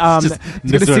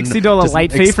 $60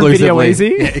 late fee from Video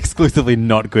Easy. Yeah, exclusively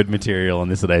not good material on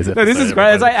today's episode. No, this is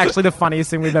great. It's like actually the funniest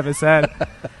thing we've ever said.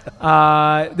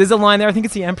 There's a line there. I think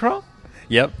it's the Emperor.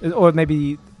 Yep. Or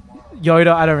maybe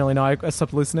Yoda. I don't really know. I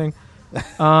stopped listening.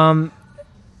 Then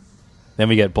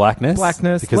we get blackness.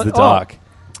 Because the dark.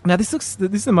 Now this is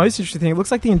the most interesting thing. It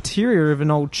looks like the interior of an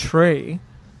old tree.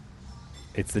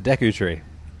 It's the Deku tree.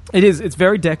 It is. It's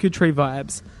very Deku tree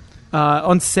vibes.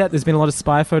 On set, there's been a lot of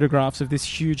spy photographs of this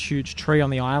huge, huge tree on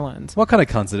the island. What kind of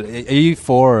concert? Are you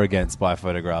for or against spy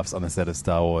photographs on the set of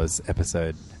Star Wars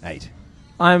Episode 8?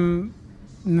 I'm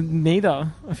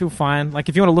neither. I feel fine. Like,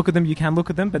 if you want to look at them, you can look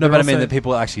at them. But I mean that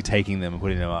people are actually taking them and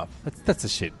putting them up. That's a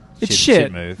shit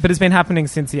move. But it's been happening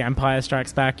since The Empire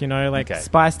Strikes Back,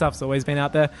 spy stuff's always been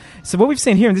out there. So what we've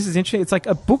seen here, and this is interesting, it's like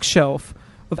a bookshelf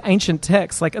of ancient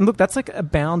texts, and look, that's like a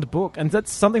bound book, and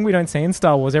that's something we don't see in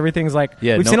Star Wars. Everything's like,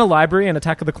 we've seen a library in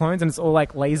Attack of the Clones, and it's all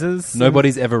like lasers.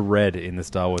 Nobody's ever read in the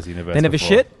Star Wars universe. They never before.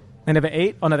 shit. They never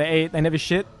eat. Oh no, they eat. They never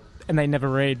shit, and they never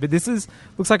read. But this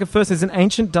looks like at first there's an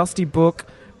ancient dusty book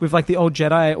with like the old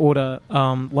Jedi Order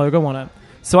logo on it.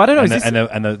 So I don't know.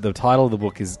 And the title of the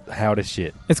book is How to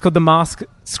Shit. It's called The Mask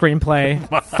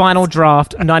Screenplay, Final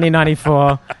Draft,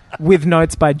 1994, with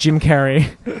notes by Jim Carrey.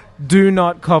 Do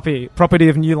not copy. Property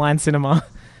of New Line Cinema.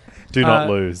 Do not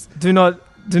lose. Do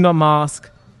not mask.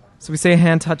 So we see a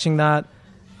hand touching that.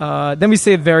 Then we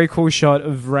see a very cool shot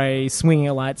of Rey swinging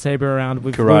a lightsaber around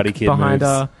with Karate Luke Kid behind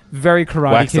moves. her. Very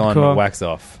Karate Wax Kid on, core. wax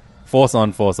off. Force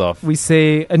on, force off. We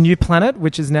see a new planet,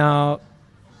 which has now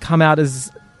come out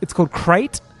as... It's called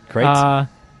Crate. Crate.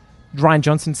 Ryan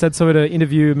Johnson said so at an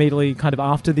interview immediately kind of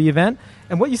after the event.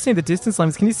 And what you see in the distance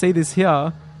lines, can you see this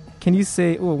here? Can you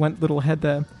see... Oh, it went little ahead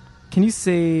there. Can you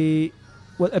see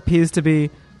what appears to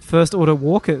be First Order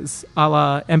walkers a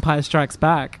la Empire Strikes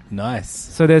Back? Nice.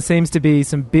 So there seems to be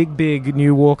some big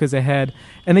new walkers ahead.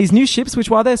 And these new ships, which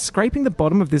while they're scraping the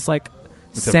bottom of this like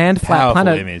sand flat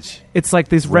planet, image. it's like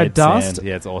this red dust. Sand.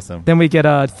 Yeah, it's awesome. Then we get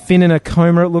Finn in a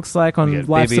coma, it looks like, on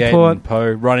life BB-8 support. and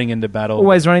Poe running into battle.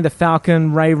 Always running the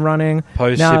Falcon, Rey running.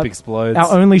 Poe's Now, ship explodes.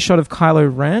 Our only shot of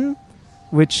Kylo Ren,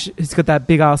 which has got that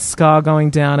big-ass scar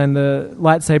going down and the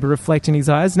lightsaber reflecting his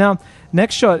eyes. Now,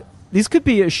 next shot, this could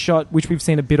be a shot which we've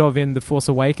seen a bit of in The Force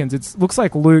Awakens. It looks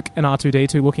like Luke and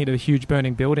R2-D2 looking at a huge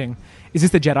burning building. Is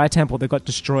this the Jedi Temple that got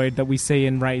destroyed that we see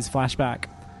in Rey's flashback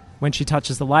when she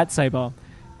touches the lightsaber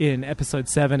in Episode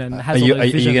 7 and has all those Are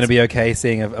you visions? going to be okay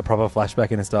seeing a proper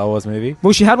flashback in a Star Wars movie?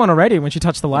 Well, she had one already when she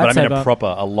touched the lightsaber. But I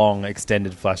mean a long,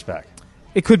 extended flashback.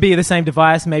 It could be the same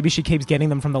device. Maybe she keeps getting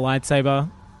them from the lightsaber.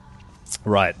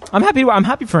 Right. I'm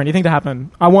happy for anything to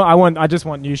happen. I just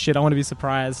want new shit. I want to be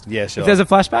surprised. Yeah, sure. If there's a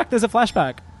flashback, there's a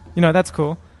flashback. You know, that's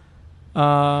cool.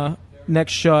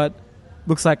 Next shot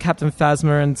looks like Captain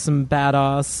Phasma and some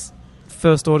badass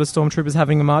First Order stormtroopers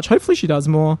having a march. Hopefully she does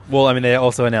more. Well, I mean, they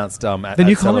also announced at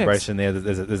new Celebration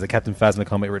there's a Captain Phasma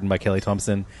comic written by Kelly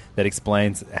Thompson that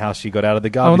explains how she got out of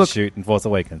the garbage chute in Force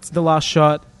Awakens. The last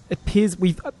shot appears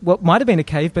what might have been a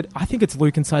cave, but I think it's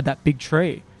Luke inside that big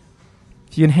tree.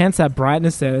 If you enhance that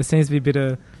brightness there seems to be a bit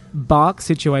of bark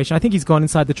situation. I think he's gone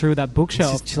inside the tree with that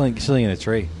bookshelf. He's just chilling in a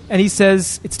tree. And he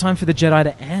says it's time for the Jedi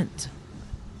to end.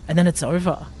 And then it's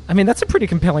over. I mean, that's a pretty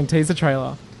compelling teaser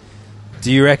trailer.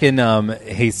 Do you reckon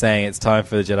he's saying it's time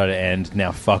for the Jedi to end,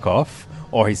 now fuck off?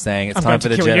 Or he's saying it's time for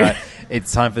the Jedi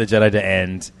it's time for the Jedi to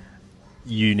end,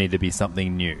 you need to be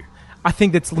something new? I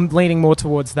think that's leaning more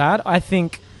towards that. I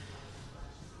think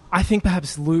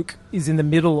perhaps Luke is in the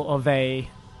middle of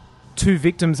two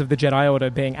victims of the Jedi Order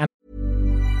being...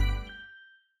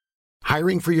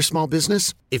 Hiring for your small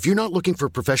business? If you're not looking for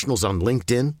professionals on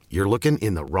LinkedIn, you're looking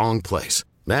in the wrong place.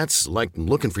 That's like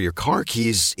looking for your car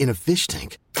keys in a fish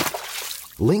tank.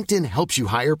 LinkedIn helps you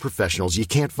hire professionals you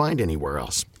can't find anywhere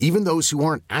else, even those who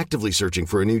aren't actively searching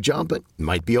for a new job but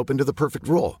might be open to the perfect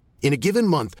role. In a given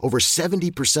month, over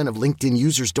 70% of LinkedIn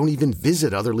users don't even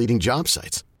visit other leading job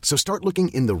sites. So start looking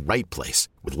in the right place.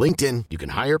 With LinkedIn, you can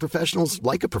hire professionals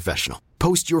like a professional.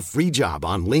 Post your free job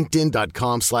on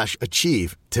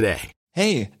linkedin.com/achieve today.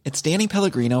 Hey, it's Danny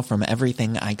Pellegrino from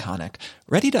Everything Iconic.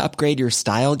 Ready to upgrade your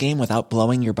style game without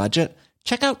blowing your budget?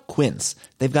 Check out Quince.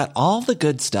 They've got all the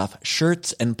good stuff,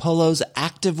 shirts and polos,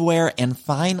 activewear, and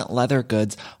fine leather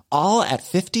goods, all at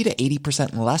 50 to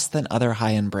 80% less than other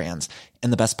high-end brands.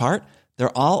 And the best part?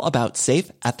 They're all about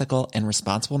safe, ethical, and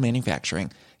responsible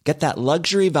manufacturing. Get that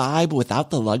luxury vibe without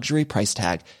the luxury price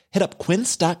tag. Hit up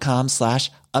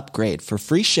quince.com/upgrade for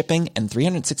free shipping and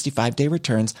 365-day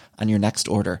returns on your next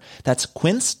order. That's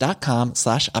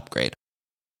quince.com/upgrade.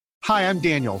 Hi, I'm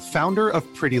Daniel, founder of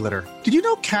Pretty Litter. Did you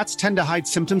know cats tend to hide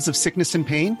symptoms of sickness and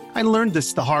pain? I learned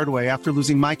this the hard way after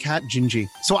losing my cat, Gingy.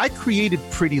 So I created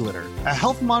Pretty Litter, a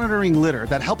health monitoring litter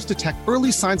that helps detect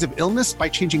early signs of illness by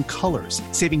changing colors,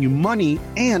 saving you money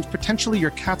and potentially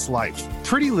your cat's life.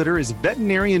 Pretty Litter is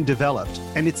veterinarian developed,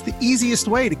 and it's the easiest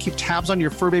way to keep tabs on your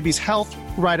fur baby's health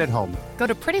right at home. Go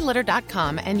to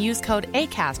prettylitter.com and use code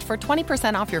ACAST for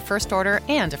 20% off your first order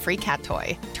and a free cat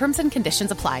toy. Terms and conditions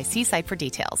apply. See site for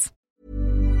details.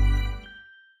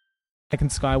 Anakin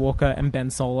Skywalker and Ben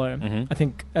Solo. Mm-hmm. I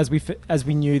think as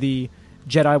we knew, the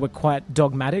Jedi were quite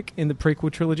dogmatic in the prequel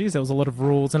trilogies. There was a lot of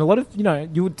rules and a lot of,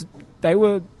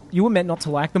 you were meant not to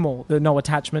like them all. No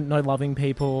attachment, no loving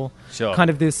people. Sure. Kind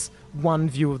of this one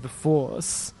view of the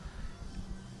Force.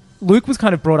 Luke was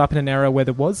kind of brought up in an era where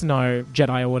there was no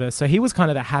Jedi Order, so he was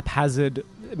kind of the haphazard,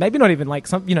 maybe not even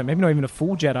like maybe not even a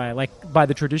full Jedi, like by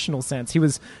the traditional sense. He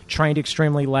was trained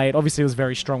extremely late. Obviously, he was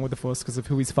very strong with the Force because of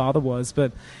who his father was.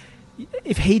 But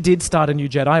if he did start a new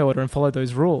Jedi Order and follow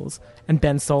those rules, and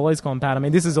Ben Solo's gone bad, I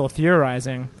mean, this is all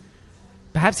theorizing.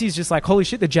 Perhaps he's just like, holy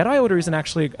shit, the Jedi Order isn't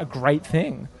actually a great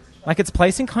thing. Like, it's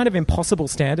placing kind of impossible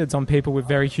standards on people with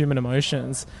very human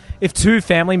emotions. If 2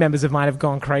 family members of mine have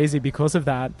gone crazy because of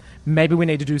that, maybe we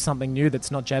need to do something new that's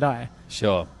not Jedi.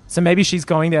 Sure. So maybe she's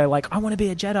going there like, I want to be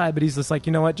a Jedi, but he's just like,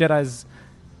 you know what, Jedi's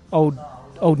old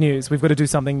news. We've got to do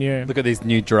something new. Look at these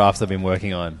new drafts I've been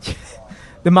working on.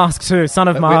 The Mask too, Son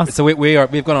of Mask.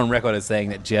 We've gone on record as saying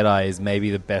that Jedi is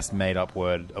maybe the best made-up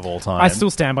word of all time. I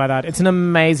still stand by that. It's an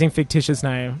amazing fictitious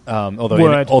name.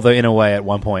 Although in a way, at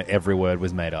one point, every word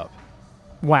was made up.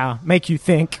 Wow, make you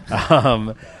think.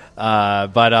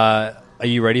 But are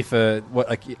you ready for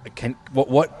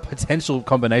what potential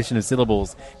combination of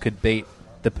syllables could beat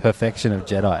the perfection of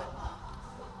Jedi?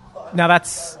 Now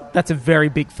that's a very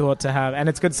big thought to have, and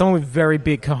it's good. Someone with very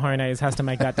big cojones has to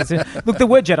make that decision. Look, the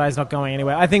word Jedi is not going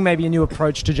anywhere. I think maybe a new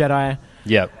approach to Jedi.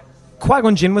 Yep.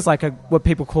 Qui-Gon Jinn was like what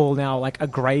people call now like a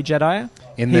grey Jedi.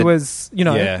 He was,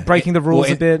 breaking the rules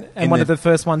a bit, and one of the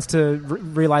first ones to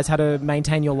realize how to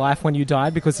maintain your life when you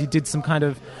died, because he did some kind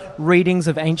of readings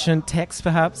of ancient texts,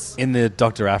 perhaps. In the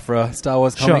Dr. Aphra Star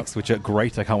Wars comics, which are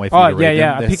great. I can't wait for you to read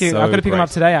them. I've got to pick them up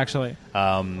today, actually.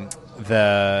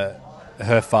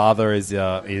 Her father he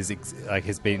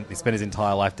spent his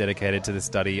entire life dedicated to the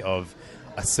study of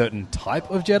a certain type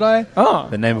of Jedi. Oh.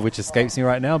 The name of which escapes me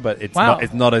right now, but it's Wow.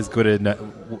 not as good a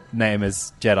name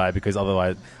as Jedi, because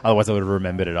otherwise I would have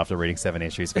remembered it after reading 7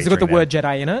 issues. Has it got the word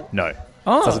Jedi in it? No.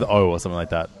 Oh. It starts with the O or something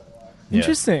like that. Yeah.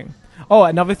 Interesting. Oh,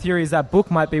 another theory is that book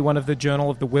might be one of the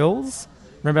Journal of the Wills.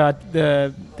 Remember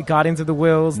the Guardians of the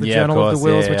Wills, the Journal of the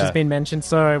Wills, which has been mentioned.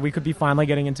 So we could be finally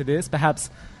getting into this. Perhaps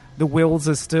the Wills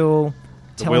are still...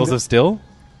 The Wills of Still?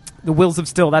 The Wills of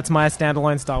Still. That's my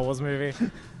standalone Star Wars movie.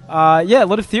 A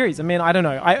lot of theories. I mean, I don't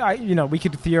know. We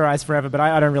could theorize forever, but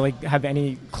I don't really have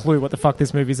any clue what the fuck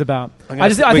this movie's about. I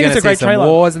think it's a great trailer.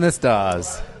 Wars in the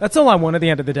Stars. That's all I want at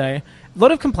the end of the day. A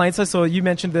lot of complaints I saw. You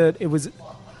mentioned that it was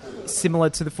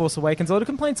similar to The Force Awakens. A lot of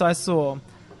complaints I saw,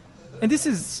 and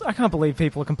I can't believe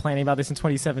people are complaining about this in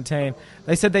 2017.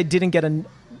 They said they didn't get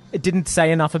it didn't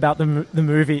say enough about the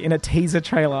movie in a teaser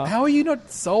trailer. How are you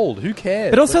not sold? Who cares?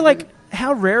 But also,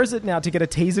 how rare is it now to get a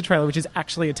teaser trailer, which is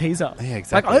actually a teaser? Yeah,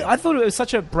 exactly. I thought it was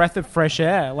such a breath of fresh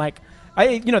air.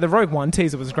 The Rogue One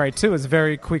teaser was great too. It was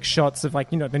very quick shots of the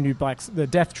new the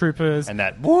Death Troopers and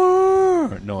that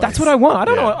noise. That's what I want.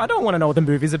 I don't want to know what the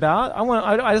movie's about.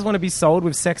 I just want to be sold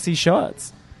with sexy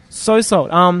shots. So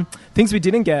sold. Things we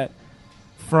didn't get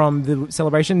from the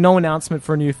celebration: no announcement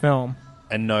for a new film.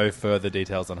 And no further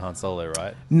details on Han Solo,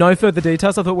 right? No further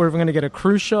details. I thought we were going to get a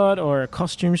crew shot or a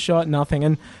costume shot, nothing.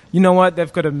 And you know what?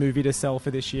 They've got a movie to sell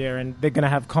for this year, and they're going to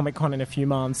have Comic-Con in a few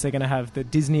months. They're going to have the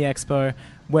Disney Expo,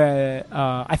 where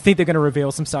I think they're going to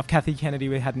reveal some stuff. Kathy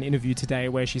Kennedy had an interview today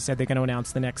where she said they're going to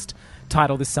announce the next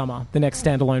title this summer, the next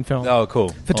standalone film. Oh, cool.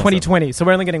 For 2020. So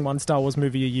we're only getting one Star Wars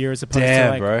movie a year as opposed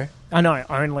to bro. I know,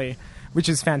 only, which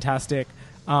is fantastic.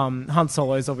 Han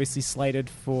Solo is obviously slated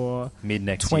for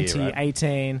mid-next 2018.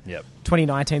 Year, right? Yep.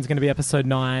 2019 is going to be episode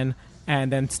 9,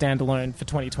 and then standalone for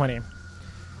 2020.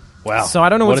 Wow. So I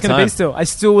don't know what's going to be still. I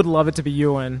still would love it to be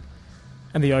Ewan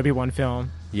and the Obi-Wan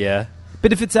film. Yeah.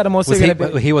 But if it's that, I'm also going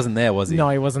to be... He wasn't there, was he? No,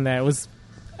 he wasn't there. It was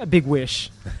a big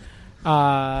wish.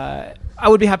 I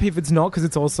would be happy if it's not, because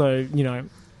it's also,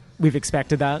 we've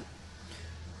expected that.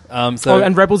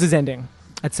 And Rebels is ending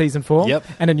at season 4. Yep.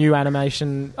 And a new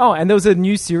animation. Oh, and there was a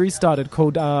new series started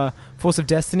called Force of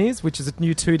Destinies, which is a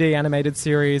new 2D animated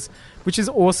series, which is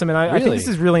awesome. And I think this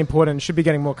is really important. It should be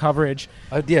getting more coverage.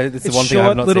 Yeah, it's the one short, thing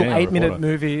I've not little seen 8-minute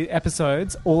movie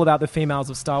episodes, all about the females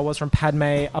of Star Wars, from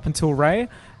Padme up until Rey.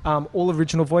 All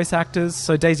original voice actors.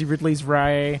 So Daisy Ridley's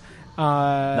Rey.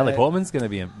 Natalie Portman's going to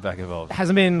be back involved.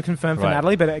 Hasn't been confirmed for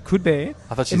Natalie, but it could be.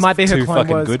 I thought she's it might be too her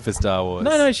fucking good for Star Wars.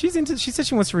 No, she said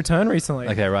she wants to return recently.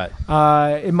 Okay, right.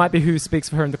 It might be who speaks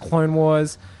for her in the Clone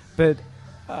Wars, but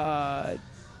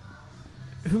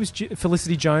who was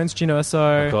Felicity Jones, Jyn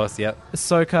Erso, of course, yep.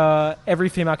 Ahsoka. Every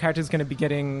female character is going to be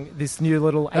getting this new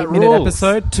little 8-minute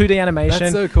episode, 2D animation.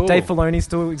 That's so cool. Dave Filoni's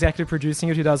still executive producing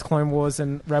it, who does Clone Wars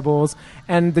and Rebels,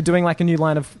 and they're doing a new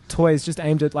line of toys just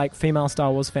aimed at female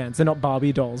Star Wars fans. They're not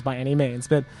Barbie dolls by any means,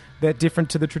 but they're different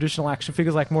to the traditional action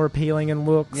figures, more appealing in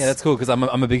looks. Yeah, that's cool, because I'm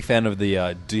a big fan of the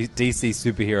DC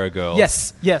superhero girls.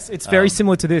 Yes, it's very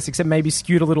similar to this, except maybe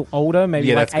skewed a little older,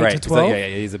 maybe 8 to 12. Yeah,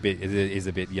 he's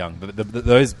a bit young. But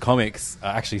those comics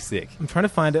are actually sick. I'm trying to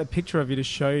find a picture of you to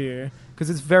show you, because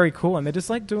it's very cool, and they're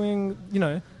just doing,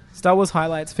 Star Wars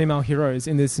highlights female heroes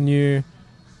in this new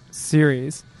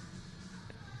series.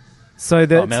 So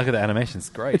look at the animation. It's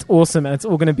great. It's awesome, and it's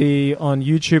all going to be on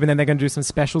YouTube, and then they're going to do some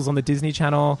specials on the Disney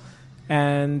Channel,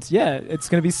 and yeah, it's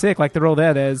going to be sick. They're all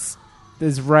there. There's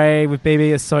Rey with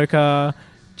BB, Ahsoka,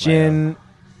 Jyn.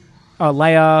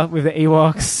 Leia with the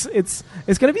Ewoks. It's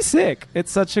going to be sick.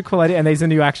 It's such a cool idea. And these are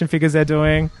new action figures they're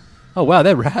doing. Oh, wow,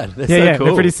 they're rad. They're so cool.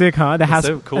 They're pretty sick, huh?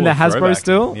 So cool. And the Hasbro throwback.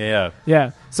 still.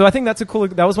 Yeah. So I think that's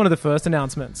that was one of the first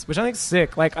announcements, which I think is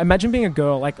sick. Like, imagine being a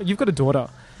girl. Like, you've got a daughter.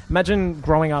 Imagine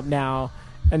growing up now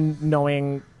and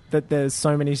knowing that there's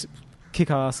so many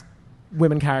kick-ass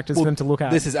women characters for them to look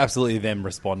at. This is absolutely them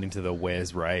responding to the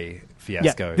Where's Rey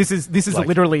fiasco. Yeah, this is like,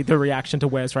 literally the reaction to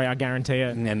Where's Rey, I guarantee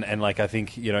it. And like, I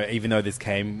think, you know, even though this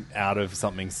came out of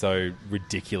something so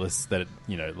ridiculous that it,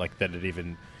 you know, like that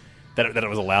it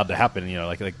was allowed to happen, you know,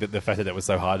 like the fact that it was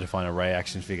so hard to find a Rey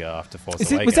action figure after Force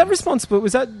Awakens. Was that responsible?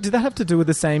 Did that have to do with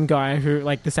the same guy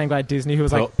at Disney who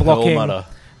was like blocking? Perlmutter.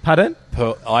 Pardon?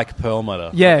 Ike Perlmutter.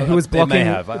 Yeah, who was blocking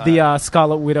the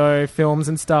Scarlet Widow films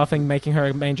and stuff and making her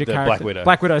a major character.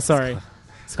 Black Widow, sorry.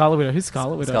 Scarlet Widow. Who's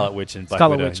Scarlet Widow? Scarlet Witch and Black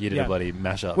Widow. You did a bloody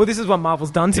mashup. Well, this is what Marvel's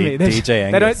done to me. DJ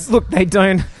Angus. They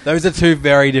don't... Those are two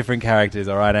very different characters,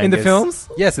 all right, Angus? In the films?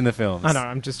 Yes, in the films. I know,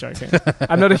 I'm just joking.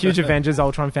 I'm not a huge Avengers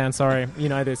Ultron fan, sorry. You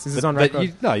know this. This is on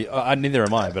record. Neither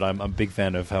am I, but I'm a big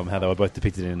fan of how they were both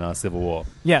depicted in Civil War.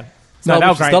 Yeah.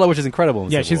 Scarlet Witch is incredible in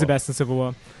Civil War. She's the best in Civil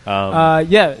War.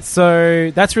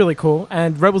 So that's really cool.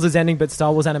 And Rebels is ending, but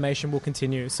Star Wars animation will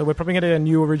continue. So we're probably going to get a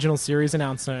new original series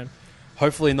announced soon.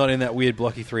 Hopefully not in that weird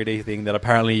blocky 3D thing that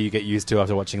apparently you get used to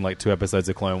after watching like 2 episodes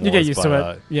of Clone Wars. You get used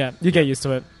to it. Yeah, you get used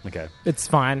to it. Okay. It's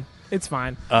fine.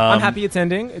 I'm happy it's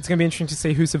ending. It's going to be interesting to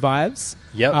see who survives.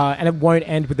 Yep. And it won't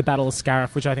end with the Battle of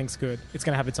Scarif, which I think is good. It's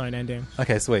going to have its own ending.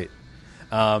 Okay, sweet.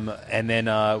 And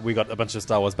then we got a bunch of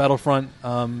Star Wars Battlefront.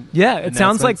 It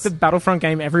sounds like the Battlefront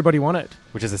game everybody wanted,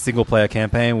 which is a single-player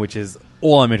campaign, which is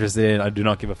all I'm interested in. I do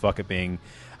not give a fuck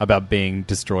about being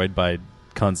destroyed by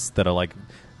cunts that are like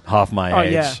half my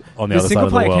age on the other side of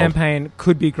the world. The single-player campaign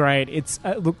could be great. It's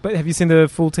but have you seen the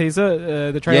full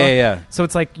teaser, the trailer? Yeah. So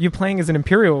it's like you're playing as an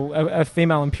Imperial, a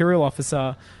female Imperial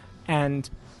officer, and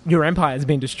your empire is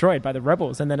being destroyed by the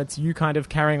rebels, and then it's you kind of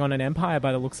carrying on an empire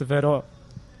by the looks of it, or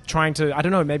trying to, I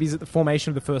don't know, maybe is it the formation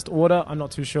of the First Order? I'm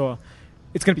not too sure.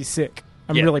 It's going to be sick.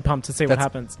 I'm really pumped to see what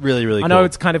happens. Really, really cool. I know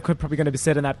it's kind of probably going to be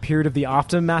set in that period of the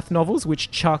Aftermath novels, which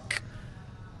Chuck...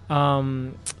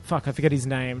 I forget his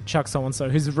name. Chuck so-and-so,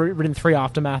 who's written 3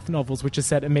 Aftermath novels, which is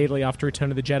set immediately after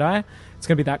Return of the Jedi. It's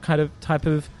going to be that kind of type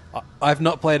of... I've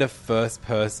not played a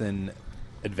first-person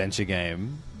adventure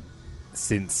game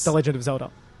since... The Legend of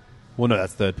Zelda. Well, no,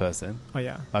 that's third person. Oh,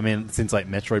 yeah. I mean, since like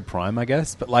Metroid Prime, I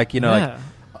guess. But like, you know... Yeah.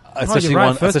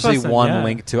 Especially one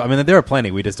Link to... I mean, there are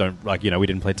plenty. We just don't... Like, you know, we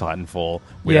didn't play Titanfall.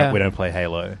 We don't play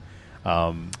Halo.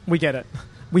 We get it.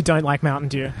 We don't like Mountain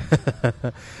Dew.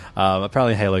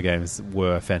 Apparently Halo games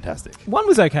were fantastic. 1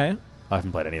 was okay. I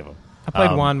haven't played any of them. I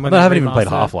played 1 when I haven't even played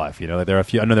Half-Life. You know, there are a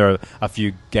few... I know there are a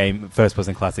few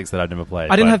first-person classics that I've never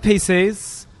played. I didn't have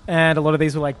PCs, and a lot of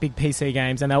these were like big PC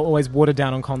games, and they were always watered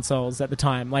down on consoles at the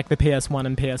time. Like the PS1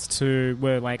 and PS2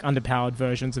 were like underpowered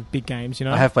versions of big games, you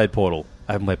know? I have played Portal.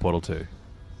 I haven't played Portal 2.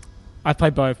 I've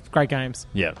played both. Great games.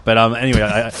 Yeah, but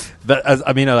anyway,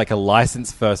 like a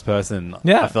licensed first person.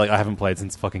 Yeah. I feel like I haven't played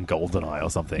since fucking GoldenEye or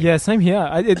something. Yeah, same here.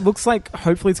 It looks like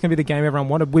hopefully it's going to be the game everyone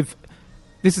wanted.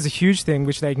 This is a huge thing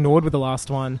which they ignored with the last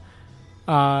one.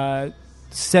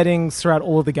 Settings throughout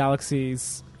all of the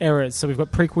galaxy's eras. So we've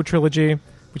got prequel trilogy,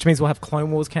 which means we'll have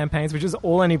Clone Wars campaigns, which is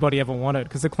all anybody ever wanted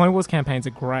because the Clone Wars campaigns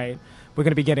are great. We're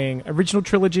going to be getting original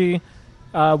trilogy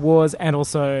wars and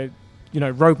also, you know,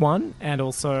 Rogue One and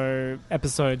also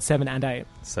episode 7 and 8.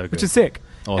 So good. Which is sick.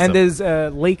 Awesome. And there's a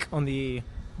leak on the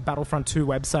Battlefront 2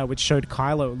 website which showed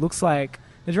Kylo. It looks like...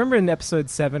 Do you remember in episode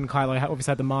 7, Kylo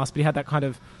obviously had the mask, but he had that kind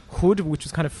of hood which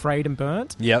was kind of frayed and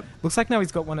burnt? Yep. Looks like now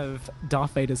he's got one of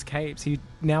Darth Vader's capes. He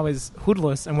now is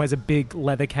hoodless and wears a big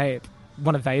leather cape.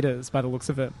 One of Vader's by the looks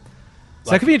of it. So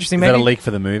that could be interesting. Is that a leak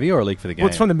for the movie or a leak for the game? Well,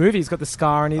 it's from the movie. He's got the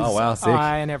scar on his sick.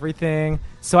 eye and everything.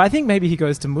 So I think maybe he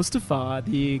goes to Mustafar,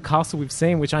 the castle we've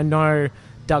seen, which I know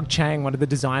Doug Chang, one of the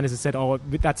designers, has said,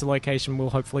 that's a location we'll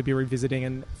hopefully be revisiting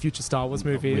in future Star Wars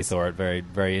movies. We saw it very,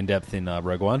 very in-depth in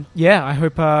Rogue One. Yeah, I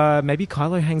hope maybe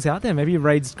Kylo hangs out there. Maybe he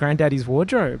raids Granddaddy's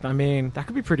wardrobe. I mean, that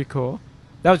could be pretty cool.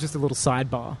 That was just a little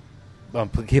sidebar.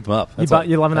 Keep them up.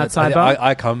 You're loving that sidebar?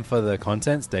 I come for the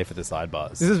content, stay for the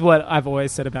sidebars. This is what I've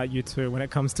always said about you two when it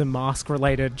comes to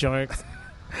mask-related jokes.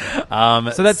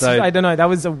 I don't know, that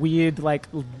was a weird, like,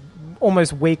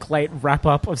 almost week-late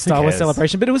wrap-up of Star Wars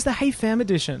Celebration, but it was the Hey Fam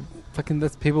edition. Fucking,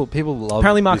 that's people love.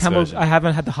 Apparently Mark this Hamill, version. I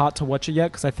haven't had the heart to watch it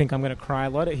yet because I think I'm going to cry a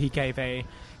lot. He gave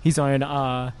his own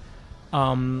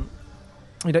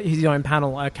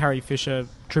panel, a Carrie Fisher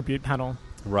tribute panel.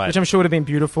 Right. Which I'm sure would have been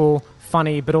beautiful,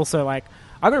 funny, but also, like,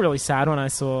 I got really sad when I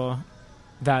saw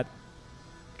that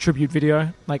tribute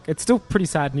video. Like, it's still pretty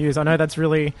sad news. I know that's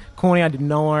really corny. I didn't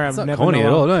know her. It's not corny at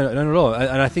all. No, not at all.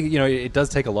 And I think, it does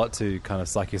take a lot to kind of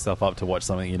psych yourself up to watch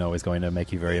something is going to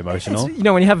make you very emotional.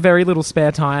 When you have very little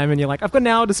spare time and you're like, I've got an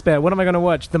hour to spare. What am I going to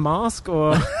watch? The Mask,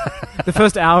 or the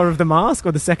first hour of The Mask,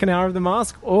 or the second hour of The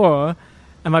Mask, or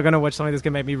am I going to watch something that's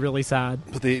going to make me really sad?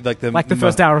 But the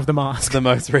first hour of The Mask. The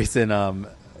most recent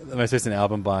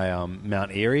album by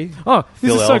Mount Erie. Oh,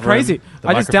 this Phil is so Elverum, crazy.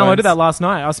 I just downloaded that last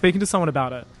night. I was speaking to someone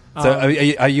about it. So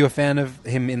are you a fan of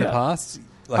him in the past?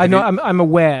 Like, I know. I'm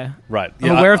aware. Right.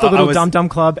 I'm aware of the Little Dum Dum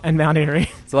Club and Mount Erie.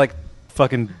 So like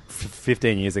fucking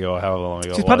 15 years ago or however long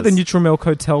ago She's part of the Neutral Milk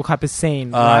Hotel type of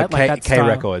scene, right? K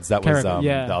Records. That was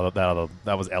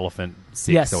that was Elephant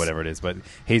 6 or whatever it is. But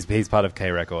he's part of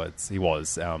K Records. He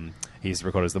was. He's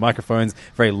recorded the microphones,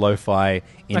 very lo-fi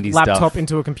indie like laptop stuff.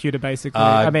 Into a computer, basically.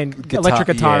 Electric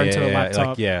guitar into a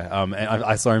laptop. And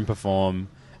I saw him perform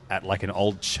at like an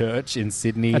old church in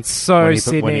Sydney. That's so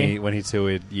Sydney. When he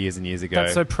toured years and years ago.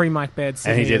 That's so pre-Mike Baird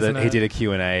Sydney, and he did a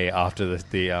Q&A after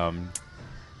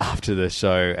after the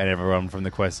show, and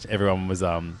everyone was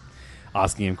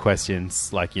asking him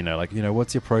questions like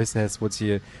what's your process, what's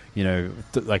your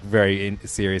like very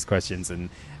serious questions, and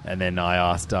then I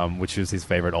asked which was his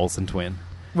favorite Olsen twin.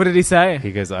 What did he say?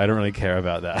 He goes, I don't really care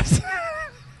about that.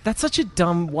 That's such a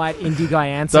dumb white indie guy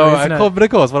answer. But of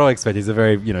course, what do I expect? He's a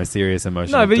very serious,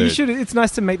 emotional. No, but dude. you should. It's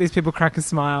nice to make these people crack a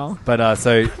smile. But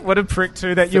so what a prick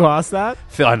too that you asked that.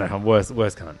 Phil, I know, I'm worse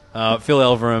cunt. Phil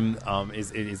Elverum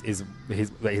is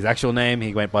his actual name.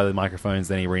 He went by the microphones,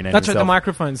 then he renamed himself. That's right, the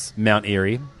microphones. Mount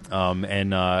Erie,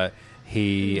 and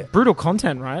he brutal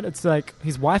content, right? It's like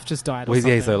his wife just died. Or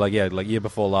something. So like year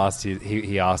before last,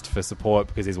 he asked for support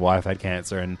because his wife had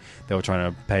cancer and they were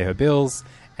trying to pay her bills.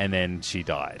 And then she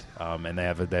died, and they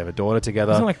have a daughter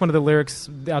together. Isn't like one of the lyrics?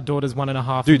 Our daughter's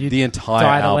 1.5. Dude, the entire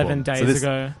died album. 11 days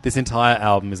ago. This entire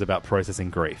album is about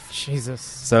processing grief. Jesus.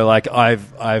 So like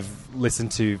I've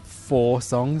listened to 4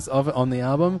 songs of it on the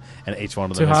album, and each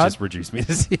one of them has just reduced me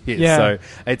to tears. Yeah. So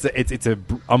it's a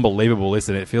unbelievable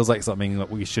listen. It feels like something that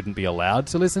we shouldn't be allowed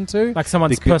to listen to, like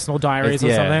someone's personal diaries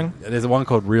or something. There's one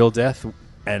called Real Death,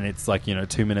 and it's like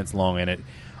 2 minutes long, and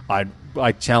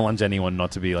I challenge anyone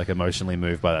not to be like emotionally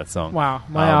moved by that song. Wow.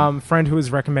 My friend who was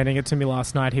recommending it to me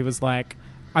last night, he was like,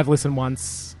 I've listened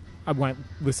once, I won't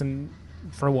listen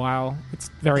for a while. It's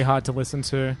very hard to listen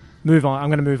to. Move on. I'm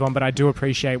going to move on, but I do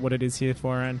appreciate what it is here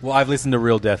for. And well, I've listened to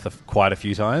Real Death quite a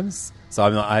few times, so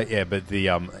I'm not. But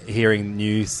the hearing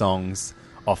new songs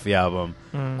off the album,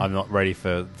 I'm not ready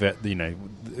for.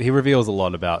 He reveals a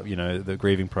lot about the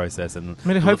grieving process and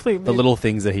hopefully the little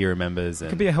things that he remembers. It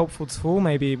could be a helpful tool,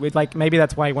 maybe. Maybe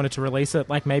that's why he wanted to release it.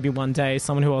 Like maybe one day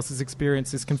someone who else has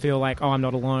experienced this can feel like, oh, I'm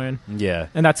not alone. Yeah,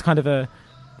 and that's kind of a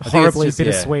horribly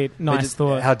bittersweet, nice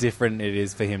thought. How different it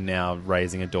is for him now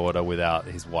raising a daughter without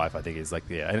his wife. I think is like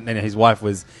and his wife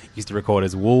used to record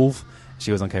as Wolf.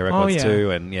 She was on K Records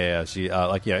too, and she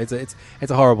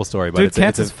it's a horrible story, but dude,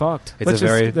 Cancer's fucked. It's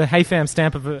the Hey Fam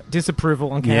stamp of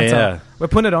disapproval on Cancer. Yeah. We're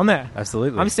putting it on there.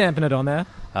 Absolutely, I'm stamping it on there.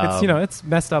 It's it's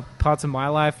messed up parts of my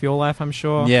life, your life, I'm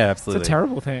sure. Yeah, absolutely. It's a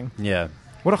terrible thing. Yeah.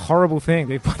 What a horrible thing.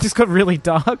 They just got really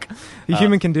dark. The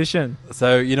human condition.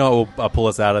 So I'll pull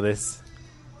us out of this.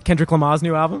 Kendrick Lamar's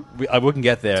new album? We can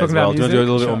get there Talking as well. about Do you want to do a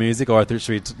little bit more music, or should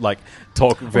we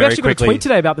talk very quickly? We actually got a tweet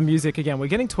today about the music again. We're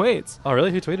getting tweets. Oh, really?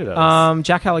 Who tweeted us?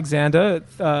 Jack Alexander.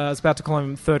 I was about to call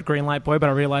him Third Green Light Boy, but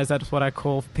I realised that's what I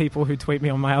call people who tweet me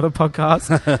on my other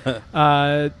podcast.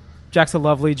 Jack's a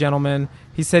lovely gentleman.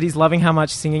 He said he's loving how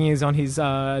much singing is on his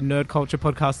Nerd Culture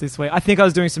podcast this week. I think I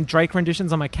was doing some Drake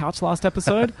renditions on my couch last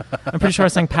episode. I'm pretty sure I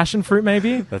sang Passion Fruit,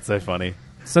 maybe. That's so funny.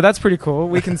 So that's pretty cool.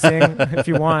 We can sing if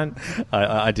you want.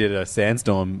 I did a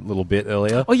Sandstorm little bit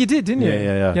earlier. Oh, you did, didn't you?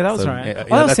 Yeah. Yeah, that was right. That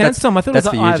was Sandstorm. I thought it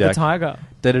was Eye of the Tiger.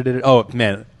 Oh,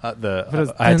 man.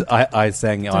 I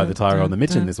sang Eye of the Tiger on the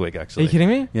Mitchin this week, actually. Are you kidding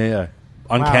me? Yeah.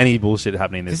 Uncanny bullshit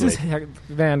happening this week.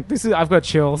 I've got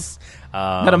chills.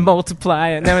 Gotta multiply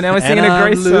it. Now we're singing a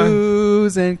great song.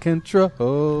 Losing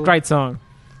control. Great song.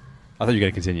 I thought you were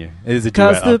going to continue. It is a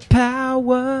duet. Because the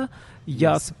power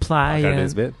you're supplying. Okay,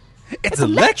 this bit. It's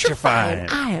electrifying.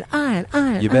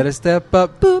 Iron. You better step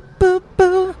up. Boop, boop,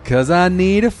 boop. Cause I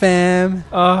need a fam.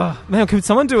 Oh, man, could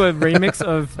someone do a remix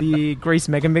of the Grease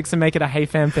Mega Mix and make it a Hey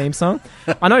Fam theme song?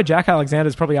 I know Jack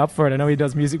Alexander's probably up for it. I know he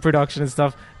does music production and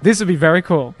stuff. This would be very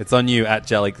cool. It's on you at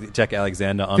Jack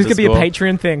Alexander _. This could be a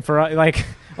Patreon thing for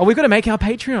we've got to make our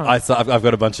Patreon. I've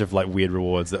got a bunch of weird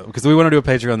rewards because we want to do a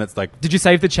Patreon that's like. Did you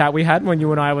save the chat we had when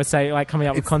you and I were coming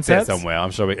up with concepts? It's there somewhere.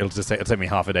 I'm sure it'll take me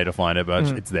half a day to find it, but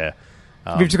it's there.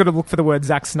 We've just got to look for the word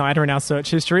Zack Snyder in our search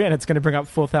history, and it's going to bring up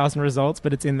 4,000 results,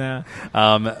 but it's in there.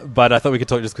 But I thought we could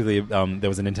talk just quickly. There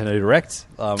was a Nintendo Direct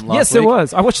last week. Yes, there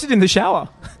was. I watched it in the shower.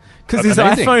 Because his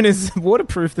iPhone is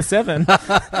waterproof, the 7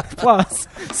 Plus.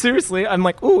 Seriously, I'm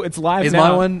like, ooh, it's live is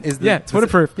now. My one? It's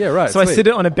waterproof. Yeah, right. So sweet. I sit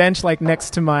it on a bench like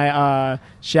next to my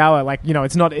shower. Like,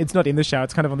 it's not in the shower.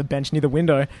 It's kind of on the bench near the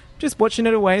window. Just watching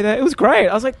it away there. It was great.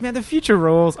 I was like, man, the future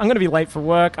rules. I'm going to be late for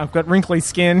work. I've got wrinkly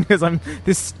skin because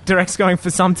this Direct's going for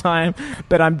some time.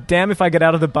 But I'm damn if I get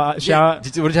out of the shower. What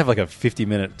did you have, like a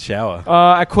 50-minute shower?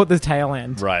 I caught the tail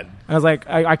end. Right. I was like,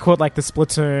 I caught like the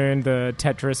Splatoon, the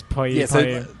Tetris,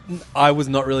 so I was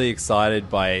not really excited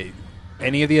by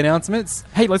any of the announcements.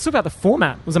 Hey, let's talk about the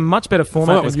format. It was a much better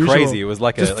format. It was than usual. crazy. It was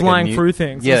like just flying through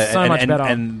things. Yeah, it was so much better.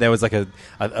 And there was like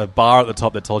a bar at the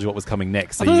top that told you what was coming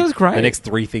next. So I thought it was great. The next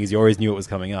 3 things, you always knew what was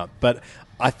coming up. But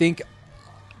I think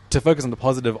to focus on the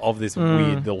positive of this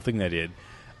weird little thing they did,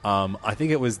 I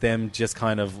think it was them just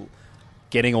kind of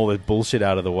getting all the bullshit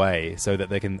out of the way so that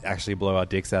they can actually blow our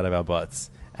dicks out of our butts.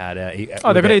 They've got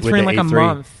E3 in like a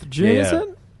month. June, is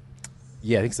it?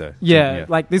 Yeah, I think so. Yeah,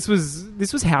 like this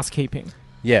was housekeeping.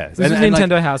 Yeah. This was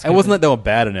Nintendo housekeeping. It wasn't like they were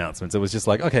bad announcements. It was just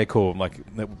like, okay, cool, like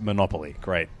Monopoly,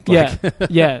 great. Like,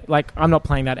 yeah, like I'm not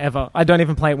playing that ever. I don't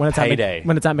even play it when it's Payday.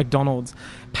 When it's at McDonald's.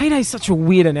 Payday's such a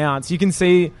weird announce. You can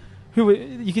see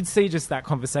just that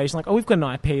conversation like, oh, we've got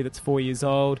an IP that's 4 years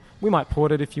old. We might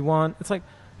port it if you want. It's like,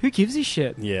 who gives a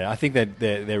shit? Yeah, I think that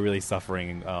they're really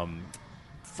suffering.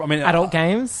 Adult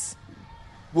games.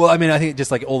 Well, I think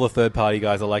just like all the third-party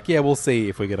guys are like, yeah, we'll see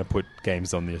if we're going to put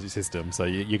games on the system. So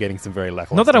you're getting some very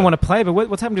lackluster. Not that I want to play, but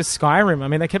what's happened to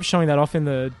Skyrim? They kept showing that off in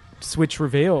the Switch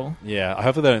reveal. Yeah, I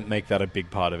hope they don't make that a big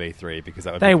part of E3 because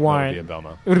that would be a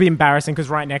bummer. It would be embarrassing because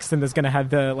right next to them there's going to have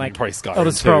the probably Skyrim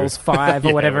Elder Scrolls 5 or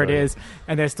yeah, whatever right. it is,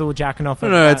 and they're still jacking off.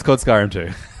 No, it's called Skyrim 2.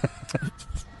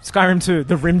 Skyrim 2,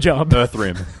 the rim job. Earth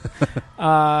Rim.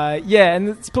 Yeah, and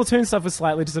the Splatoon stuff was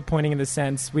slightly disappointing in the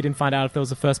sense we didn't find out if there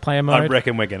was a first player mode. I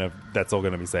reckon that's all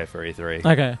going to be safe for E3.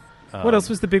 Okay. What else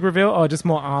was the big reveal? Oh, just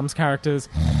more ARMS characters.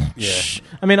 Yeah.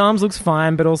 ARMS looks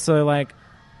fine, but also like,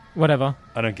 whatever.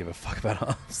 I don't give a fuck about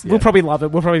ARMS. We'll probably love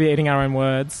it. We'll probably be eating our own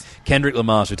words. Kendrick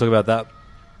Lamar, should we talk about that?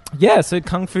 Yeah, so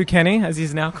Kung Fu Kenny, as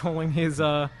he's now calling his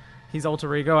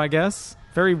alter ego, I guess.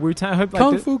 Very Wu-Tang. I hope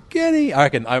Kung Fu Kenny. I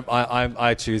reckon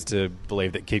I choose to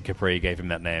believe that Kid Capri gave him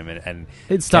that name and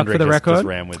it stuck Kendrick for the record. Just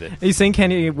ran with it. Have you seen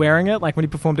Kenny wearing it? Like when he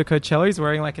performed at Coachella, he's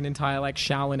wearing like an entire like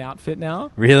Shaolin outfit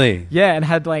now. Really? Yeah, and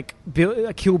had like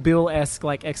Kill Bill-esque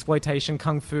like exploitation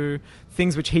Kung Fu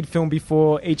things which he'd filmed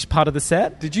before each part of the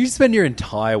set. Did you spend your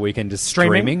entire weekend just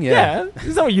streaming? Yeah.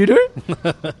 Is that what you do?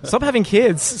 Stop having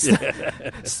kids.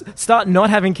 Start not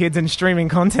having kids and streaming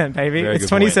content, baby. Very it's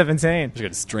good 2017. Just got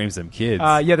to stream some kids.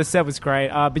 Yeah, the set was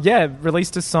great. But yeah,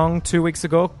 released a song 2 weeks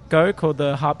ago called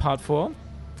The Heart Part 4.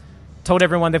 Told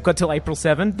everyone they've got till April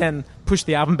 7th, then pushed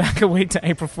the album back a week to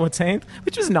April 14th,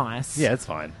 which was nice. Yeah, it's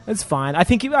fine. It's fine. I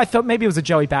thought maybe it was a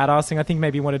Joey Badass thing. I think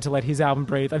maybe he wanted to let his album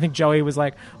breathe. I think Joey was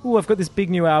like, "Ooh, I've got this big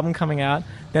new album coming out."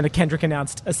 Then Kendrick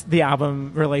announced the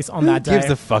album release on that day. Who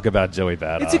gives a fuck about Joey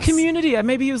Badass? It's a community.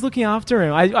 Maybe he was looking after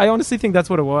him. I honestly think that's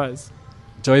what it was.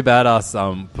 Joey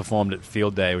Badass performed at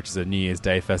Field Day, which is a New Year's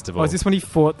Day festival. Oh, is this when he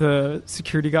fought the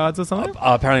security guards or something?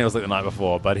 Apparently it was like the night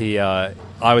before, but we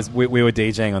were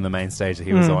DJing on the main stage that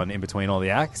he was on in between all the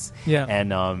acts. Yeah.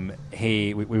 And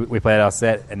we played our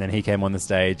set, and then he came on the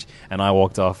stage, and I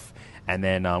walked off, and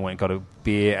then went and got a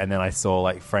beer, and then I saw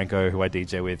like Franco, who I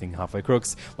DJ with in Halfway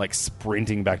Crooks, like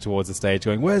sprinting back towards the stage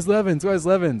going, "Where's Levins? Where's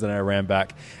Levins?" And I ran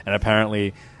back, and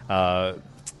apparently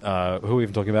who are we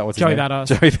even talking about? What's Joey his name?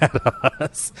 Badass. Joey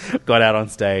Badass got out on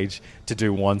stage to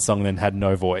do one song and then had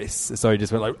no voice. So he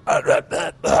just went like,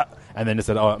 and then just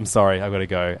said, "Oh, I'm sorry, I've got to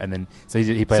go." And then so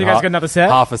he played So you guys got another set?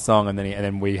 half a song, and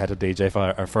then we had to DJ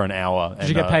for an hour. Did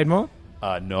you get paid more?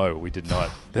 No, we did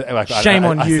not. Shame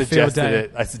on you, Field suggested Day.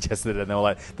 it. I suggested it, and they were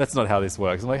like, "That's not how this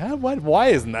works." I'm like, why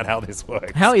isn't that how this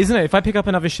works? How isn't it? If I pick up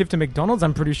another shift at McDonald's,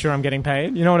 I'm pretty sure I'm getting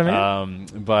paid. You know what I mean?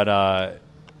 But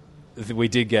we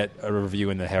did get a review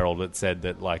in the Herald that said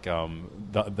that like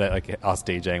that like us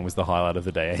DJing was the highlight of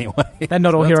the day anyway. That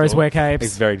not all that's heroes cool. wear capes.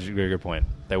 It's a very, very good point.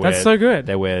 That's so good.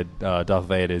 They wear Darth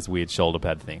Vader's weird shoulder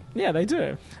pad thing. Yeah, they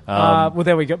do. Well,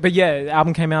 there we go. But yeah, the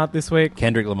album came out this week.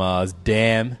 Kendrick Lamar's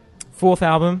Damn. 4th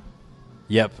album.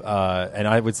 Yep, and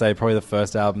I would say probably the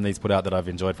first album he's put out that I've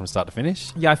enjoyed from start to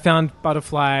finish. Yeah, I found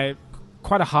Butterfly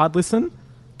quite a hard listen.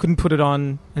 Couldn't put it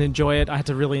on and enjoy it. I had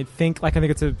to really think. Like, I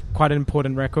think it's quite an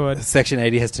important record. Section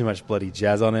 80 has too much bloody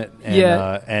jazz on it. And,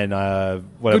 yeah. And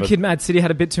whatever. Good Kid, Mad City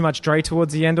had a bit too much Dre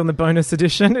towards the end on the bonus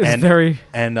edition. It was very...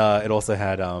 And it also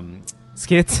had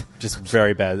skits. Just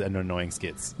very bad and annoying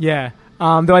skits. Yeah.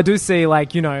 Though I do see,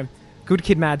 like, you know, Good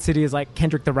Kid, Mad City is like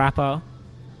Kendrick the rapper.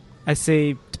 I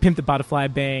see To Pimp the Butterfly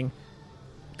being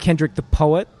Kendrick the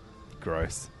poet.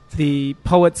 Gross. The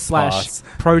poet / Pass.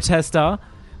 protester.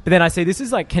 But then I see this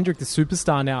is like Kendrick the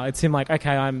superstar now. It's him like,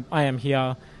 okay, I am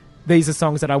here. These are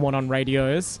songs that I want on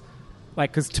radios.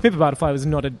 Like, because To Pimp a Butterfly was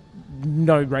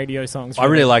no radio songs. I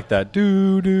really like that.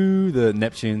 The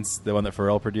Neptunes, the one that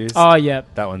Pharrell produced. Oh, yeah.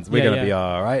 That one's We're Gonna Be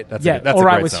Alright. That's All a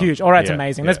Right great was song. huge. All Right's Yeah,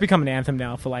 amazing. yeah. That's become an anthem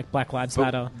now for like Black Lives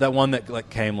Matter. That one that like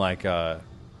came like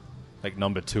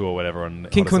number 2 or whatever on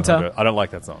King Hottest Kunta. 100. I don't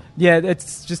like that song. Yeah,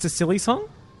 it's just a silly song.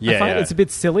 Yeah, I find yeah. it's a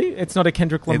bit silly. It's not a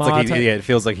Kendrick Lamar. It's like it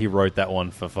feels like he wrote that one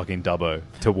for fucking Dubbo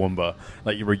to Woomba.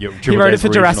 Like he wrote it for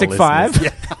Jurassic 5.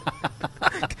 Yeah.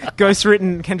 Ghost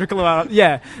written Kendrick Lamar.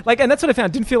 Yeah, like, and that's what I found.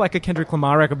 It didn't feel like a Kendrick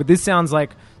Lamar record, but this sounds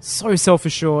like so self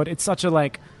assured. It's such a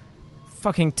like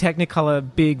fucking Technicolor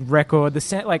big record.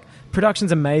 The like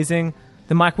production's amazing.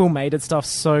 The Mike Will Made It stuff's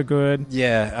so good.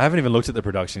 Yeah, I haven't even looked at the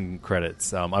production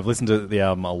credits. I've listened to the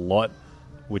album a lot,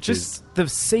 which Just is the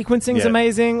sequencing's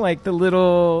amazing. Like the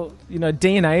little, you know,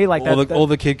 DNA, like all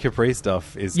the Kid Capri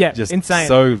stuff is just insane.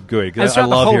 So good. And I love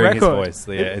the whole hearing record. his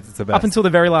voice. Yeah, it's the best. Up until the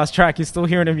very last track, you're still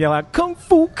hearing him yell out "Kung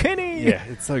Fu Kenny." Yeah,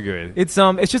 it's so good. It's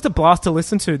just a blast to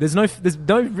listen to. There's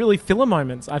no really filler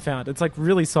moments. I found it's like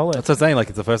really solid. That's what I'm saying. Like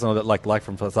it's the first one that like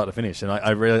from start to finish, and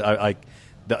I really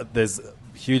there's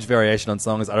huge variation on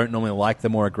songs. I don't normally like the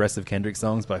more aggressive Kendrick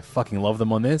songs, but I fucking love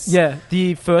them on this. Yeah,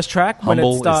 the first track when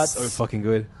Humble it starts, is so fucking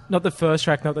good. Not the first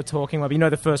track, not the talking one, but you know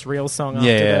the first real song. After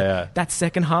Yeah. That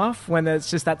second half when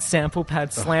there's just that sample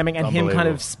pad slamming and him kind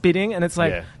unbelievable. of spitting, and it's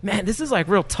like, man, this is like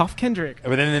real tough Kendrick.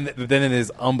 But then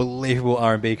there's unbelievable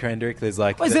R&B Kendrick. There's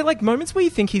like, is there like moments where you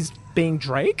think he's being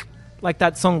Drake? Like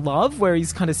that song "Love," where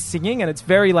he's kind of singing and it's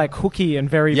very like hooky and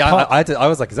very pop. I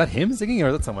was like, is that him singing or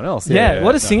is that someone else? Yeah,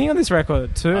 what is singing on this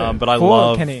record too? But I for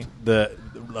love Kenny. the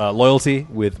Loyalty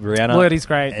with Rihanna. Loyalty's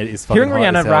great. It is fucking Hearing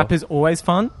hot as Rihanna hell. rap is always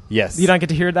fun. Yes. You don't get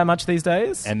to hear it that much these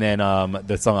days. And then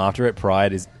the song after it,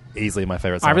 Pride, is easily my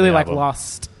favorite song. I really on the like album.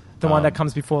 Lust, the one that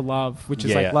comes before Love, which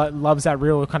is Love's that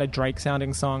real kind of Drake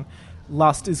sounding song.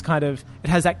 Lust is kind of, it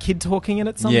has that kid talking in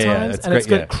it sometimes, it's and it's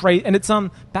great, good, crazy, and it's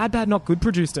Bad Not Good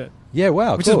produced it. Yeah,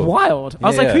 wow, which cool. is wild. I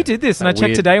was like, who did this? And I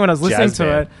checked today when I was listening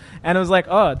to it, and I was like,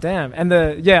 oh damn. And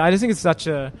I just think it's such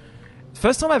a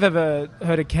first time I've ever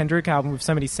heard a Kendrick album with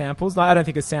so many samples. I don't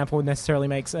think a sample necessarily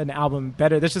makes an album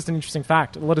better. That's just an interesting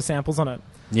fact. A lot of samples on it.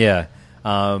 Yeah,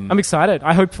 I'm excited.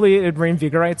 Hopefully it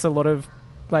reinvigorates a lot of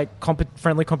like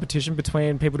friendly competition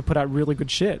between people to put out really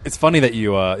good shit. It's funny that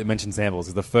you mentioned samples,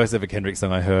 because the first ever Kendrick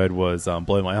song I heard was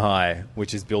Blow My High,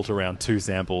 which is built around 2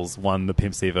 samples. One, the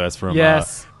Pimp C verse from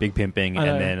Big Pimping,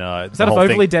 and then is that off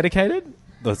Overly Dedicated?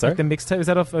 Sorry? Like the mixtape, is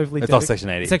that off Overly It's Dedicated? off Section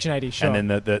 80. Section 80, sure. And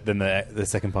then the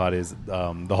second part is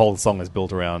the whole song is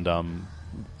built around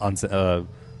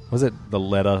was it the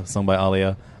Letter song by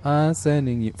Aaliyah? I'm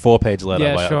sending you 4-page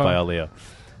letter by Aaliyah.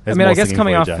 There's I more guess singing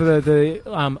coming for off Jack.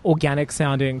 the organic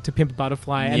sounding To Pimp a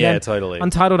Butterfly, and Yeah, then totally.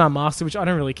 Untitled Unmastered, which I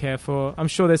don't really care for. I'm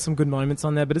sure there's some good moments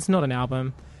on there, but it's not an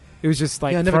album. It was just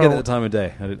like I never get it at the time of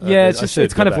day.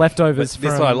 It's kind of leftovers.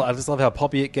 This one, I just love how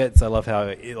poppy it gets. I love how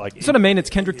That's what I mean. It's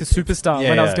Kendrick the superstar.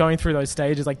 When I was going through those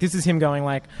stages, like this is him going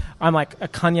like, I'm like a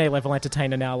Kanye level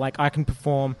entertainer now. Like I can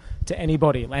perform to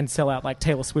anybody and sell out like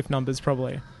Taylor Swift numbers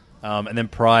probably. And then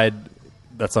Pride,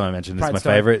 that song I mentioned, is my Pride's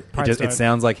dope. favorite. Pride's It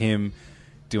sounds like him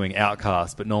doing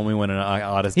Outcast, but normally when an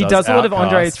artist he does a lot of Outkast,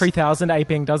 Andre 3000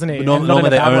 aping, doesn't he? Normally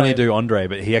they only do Andre,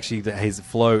 but he actually his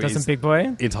flow Doesn't is Big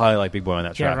Boy entirely like Big Boy on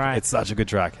that track. Yeah, right. It's such a good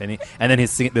track, and then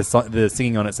his the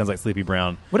singing on it sounds like Sleepy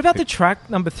Brown. What about the track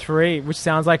number 3, which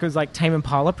sounds like it was like Tame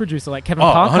Impala producer, like Kevin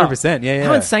Parker? 100%, yeah.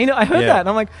 How insane! I heard that, and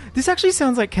I'm like, this actually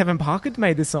sounds like Kevin Parker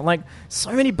made this song. Like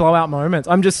so many blowout moments.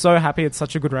 I'm just so happy it's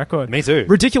such a good record. Me too.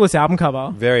 Ridiculous album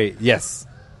cover.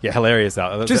 Yeah, hilarious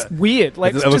out. Just weird.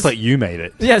 Like it looks like you made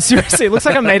it. Yeah, seriously. It looks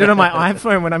like I made it on my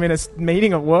iPhone when I'm in a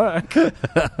meeting at work.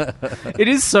 It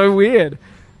is so weird.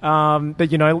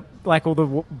 But, you know, like all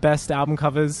the best album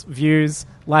covers, Views,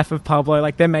 Life of Pablo,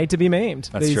 like they're made to be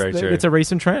memed. That's true. It's a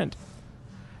recent trend.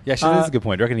 Yeah, actually, that's a good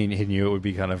point. Do you reckon he knew it would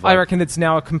be kind of like... I reckon it's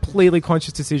now a completely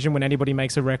conscious decision when anybody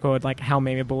makes a record, like how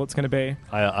memeable it's going to be.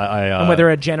 And whether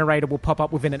a generator will pop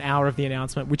up within an hour of the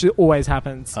announcement, which always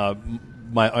happens. The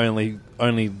only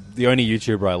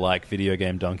YouTuber I like, Video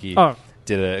Game Donkey,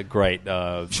 did a great...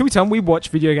 Should we tell them we watch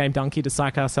Video Game Donkey to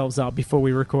psych ourselves up before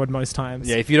we record most times?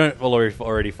 Yeah, if you don't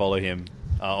already follow him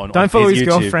on Don't follow his YouTube.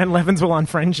 girlfriend. Levins will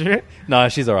unfriend you. No,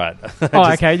 she's all right.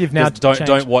 Okay, you've now don't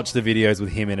changed. watch the videos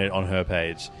with him in it on her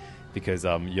page. because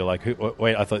you're like,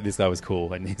 wait, I thought this guy was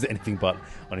cool, and he's anything but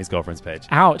on his girlfriend's page.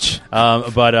 Ouch.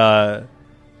 But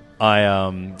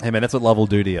hey man, that's what love will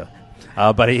do to you.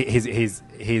 But he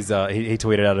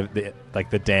tweeted out of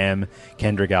the damn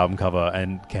Kendrick album cover,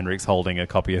 and Kendrick's holding a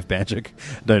copy of Banjo.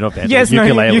 No, not Banjo. Yes,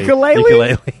 Ukulele.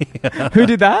 Ukulele. Who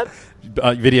did that?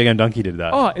 Video Game Donkey did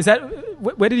that. Oh, is that?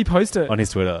 Where did he post it? On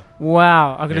his Twitter.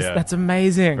 Wow, that's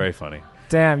amazing. Very funny.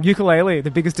 Damn, Ukulele,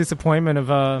 the biggest disappointment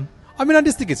of. I mean, I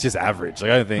just think it's just average.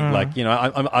 Like, I don't think,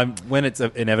 I'm when it's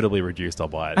inevitably reduced, I'll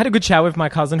buy it. I had a good chat with my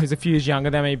cousin who's a few years younger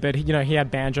than me, but he had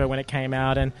Banjo when it came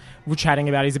out, and we're chatting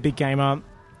about he's a big gamer.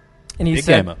 And he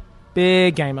said,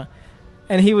 big gamer.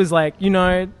 And he was like,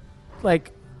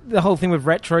 like the whole thing with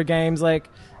retro games, like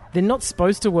they're not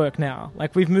supposed to work now.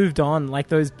 Like we've moved on. Like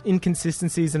those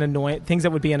inconsistencies and things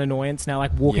that would be an annoyance now,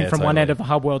 like walking from one end of a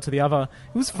hub world to the other.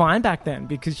 It was fine back then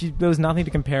because there was nothing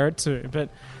to compare it to. But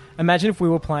imagine if we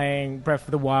were playing Breath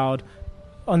of the Wild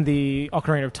on the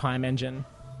Ocarina of Time engine.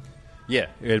 Yeah.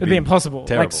 It'd be impossible.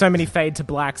 Terrible. Like so many fade to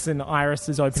blacks and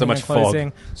irises opening so much and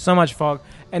closing. Fog. So much fog.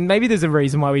 And maybe there's a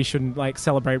reason why we shouldn't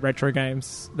celebrate retro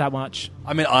games that much.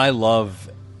 I mean, I love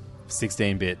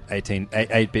 16-bit,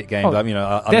 8-bit games.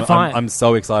 Oh, they're fine. I'm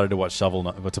so excited to watch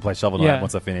to play Shovel Knight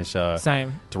once I finish.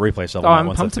 Same. To replay Shovel Knight.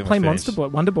 I'm pumped to play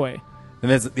Wonder Boy.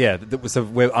 And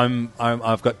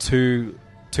I've got two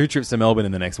trips to Melbourne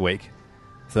in the next week.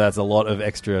 So that's a lot of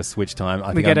extra Switch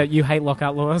time. We get it. You hate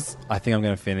Lockout Laws. I think I'm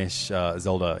going to finish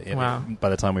Zelda Wow. by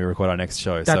the time we record our next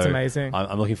show. That's amazing.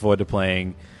 I'm looking forward to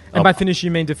playing. And by finish,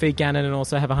 you mean defeat Ganon and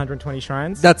also have 120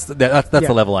 shrines? That's the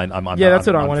level I'm that's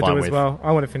what I want to do with. as well.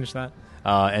 I want to finish that.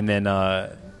 And then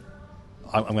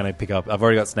I'm going to pick up. I've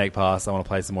already got Snake Pass. I want to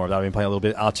play some more of that. I've been playing a little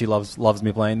bit. Archie loves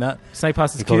me playing that. Snake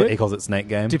Pass is cute. He calls it Snake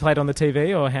Game. Do you play it on the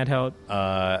TV or handheld?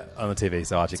 On the TV,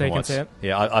 so Archie can watch. See it?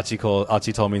 Yeah,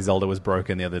 Archie told me Zelda was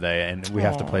broken the other day, and we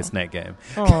have to play Snake Game.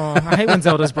 Oh, I hate when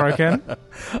Zelda's broken.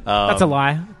 That's a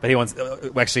lie. But he wants.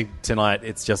 Actually, tonight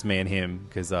it's just me and him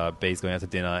because B's going out to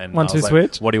dinner. And 1-2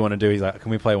 Switch. What do you want to do? He's like,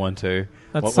 can we play 1-2?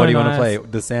 What so do you want to nice. play?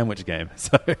 The sandwich game.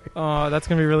 So. Oh, that's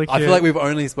going to be really cute. I feel like we've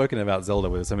only spoken about Zelda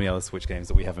with so many other Switch games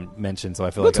that we haven't mentioned. So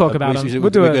I feel we'll talk about them. We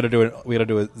got to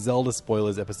do a Zelda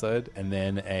spoilers episode and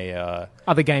then a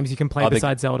other games you can play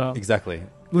besides Zelda. Exactly.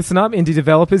 Listen up, indie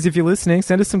developers. If you're listening,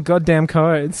 send us some goddamn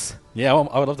codes. Yeah,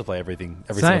 I would love to play every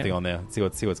single thing on there. See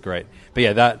what's great. But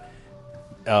yeah, that.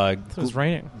 It was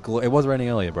raining. It was raining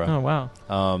earlier, bro. Oh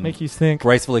wow! Make you think.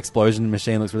 Graceful Explosion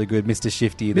Machine looks really good. Mr.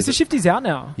 Shifty. Mr. Shifty's out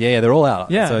now. Yeah, they're all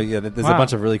out. Yeah. So yeah, there's a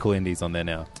bunch of really cool indies on there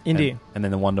now. Indie, and then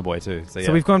the Wonder Boy too.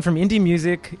 So we've gone from indie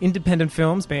music, independent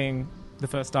films being the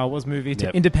first Star Wars movie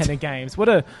to independent games. What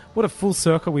a full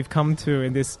circle we've come to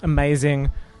in this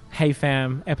amazing Hey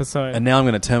Fam episode. And now I'm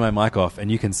going to turn my mic off,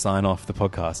 and you can sign off the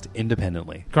podcast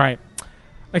independently. Great.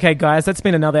 Okay, guys, that's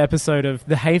been another episode of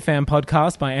the Hey Fam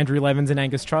podcast by Andrew Levins and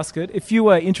Angus Truscott. If you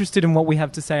are interested in what we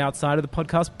have to say outside of the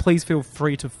podcast, please feel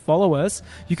free to follow us.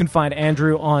 You can find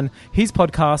Andrew on his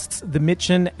podcasts, The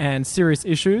Mitchin and Serious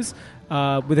Issues,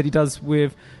 that he does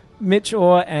with Mitch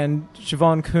Orr and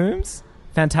Siobhan Coombs.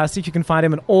 Fantastic. You can find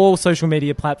him on all social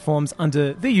media platforms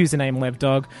under the username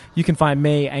LevDog. You can find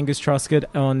me, Angus Truscott,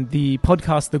 on the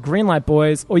podcast The Greenlight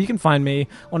Boys, or you can find me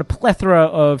on a plethora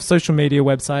of social media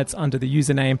websites under the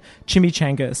username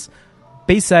Chimichangas.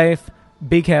 Be safe,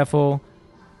 be careful,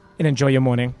 and enjoy your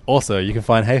morning. Also, you can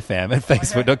find HeyFam at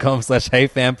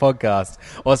facebook.com/HeyFamPodcast,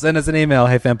 or send us an email,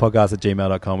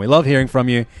 heyfampodcast@gmail.com. We love hearing from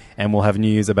you, and we'll have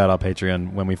news about our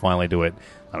Patreon when we finally do it,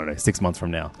 6 months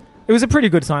from now. It was a pretty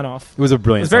good sign-off. It was a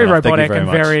brilliant sign-off. It was very sign-off. robotic and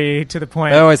very to the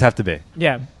point. They always have to be.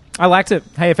 Yeah. I liked it.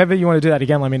 Hey, if ever you want to do that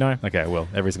again, let me know. Okay, well,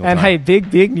 every single time. And hey,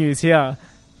 big news here.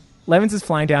 Levins is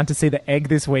flying down to see the Egg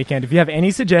this weekend. If you have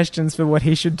any suggestions for what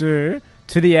he should do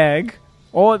to the Egg,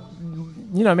 or,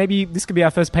 maybe this could be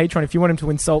our first Patreon if you want him to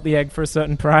insult the Egg for a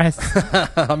certain price.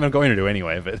 I'm going to do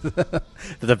anyway, but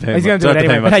he's going to do it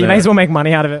anyway. But hey, you may as well make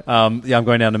money out of it. I'm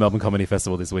going down to Melbourne Comedy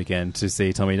Festival this weekend to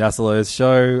see Tommy Dassolo's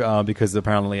show because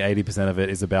apparently 80% of it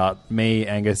is about me,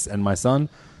 Angus, and my son.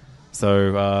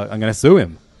 So I'm going to sue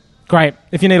him. Great.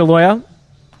 If you need a lawyer,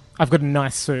 I've got a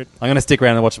nice suit. I'm going to stick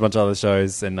around and watch a bunch of other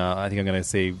shows, and I think I'm going to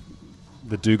see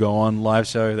the Do Go On live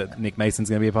show that Nick Mason's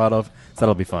going to be a part of. So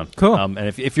that'll be fun. Cool. And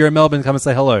if you're in Melbourne, come and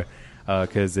say hello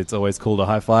because it's always cool to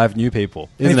high-five new people.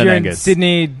 Isn't it, Angus? If you're in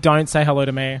Sydney, don't say hello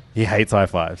to me. He hates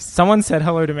high-fives. Someone said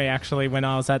hello to me, actually, when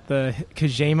I was at the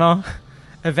Kojima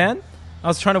event. I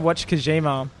was trying to watch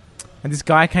Kojima, and this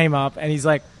guy came up, and he's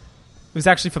like, it was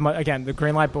actually for, the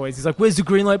Greenlight Boys. He's like, where's the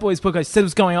Greenlight Boys podcast? He said it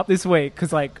was going up this week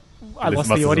because, I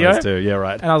lost the audio. Too. Yeah,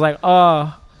 right. And I was like,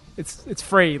 oh, It's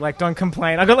free. Like, don't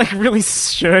complain. I got like really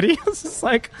shirty. I was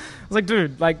like,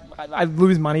 dude, like I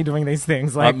lose money doing these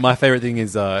things. Like, my favorite thing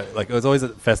is like it was always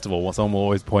at the festival. Someone will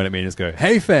always point at me and just go,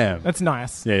 "Hey, fam." That's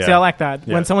nice. Yeah. See, I like that.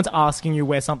 Yeah. When someone's asking you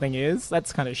where something is,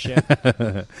 that's kind of shit.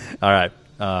 All right.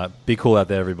 Be cool out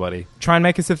there, everybody. Try and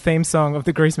make us a theme song of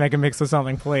the Greasemaker mix or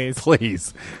something, please.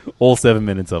 Please. All 7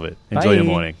 minutes of it. Enjoy Bye. your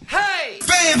morning. Hey!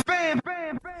 Bam, bam,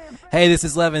 bam, bam. Hey, this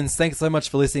is Levins. Thanks so much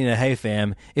for listening to Hey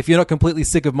Fam. If you're not completely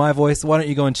sick of my voice, why don't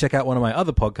you go and check out one of my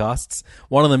other podcasts?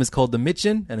 One of them is called The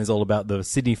Mitchin and is all about the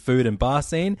Sydney food and bar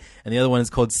scene. And the other one is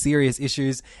called Serious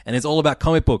Issues and it's all about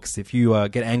comic books. If you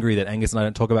get angry that Angus and I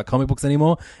don't talk about comic books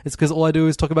anymore, it's because all I do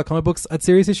is talk about comic books at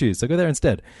Serious Issues. So go there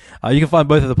instead. You can find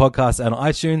both of the podcasts on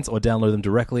iTunes or download them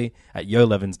directly at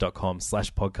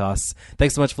yolevins.com/podcasts.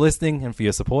 Thanks so much for listening and for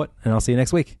your support. And I'll see you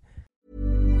next week.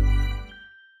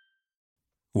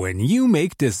 When you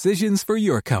make decisions for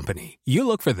your company, you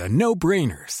look for the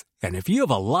no-brainers. And if you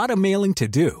have a lot of mailing to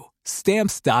do,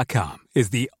 Stamps.com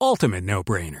is the ultimate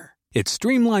no-brainer. It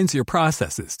streamlines your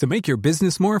processes to make your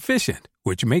business more efficient,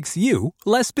 which makes you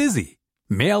less busy.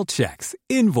 Mail checks,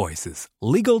 invoices,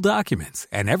 legal documents,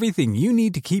 and everything you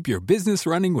need to keep your business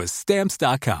running with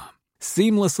Stamps.com.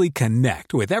 Seamlessly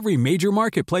connect with every major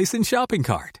marketplace and shopping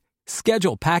cart.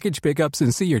 Schedule package pickups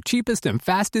and see your cheapest and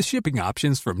fastest shipping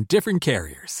options from different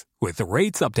carriers. With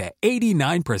rates up to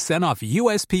 89% off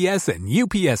USPS and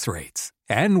UPS rates.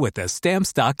 And with the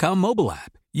Stamps.com mobile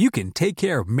app, you can take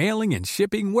care of mailing and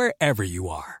shipping wherever you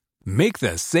are. Make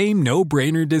the same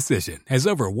no-brainer decision as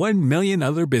over 1 million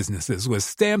other businesses with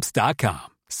Stamps.com.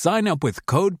 Sign up with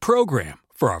code PROGRAM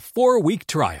for a 4-week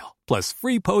trial, plus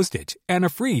free postage and a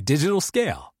free digital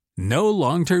scale. No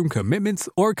long-term commitments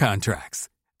or contracts.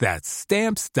 That's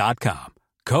Stamps.com.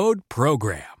 Code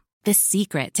PROGRAM. The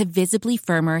secret to visibly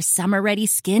firmer, summer-ready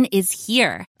skin is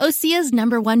here. Osea's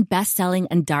 #1 best-selling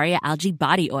Undaria Algae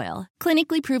Body Oil.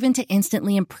 Clinically proven to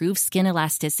instantly improve skin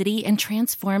elasticity and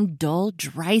transform dull,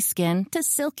 dry skin to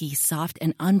silky, soft,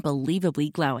 and unbelievably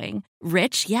glowing.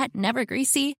 Rich yet never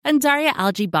greasy, Undaria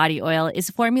Algae Body Oil is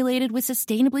formulated with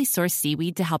sustainably sourced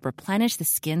seaweed to help replenish the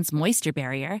skin's moisture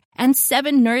barrier and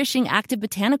 7 nourishing active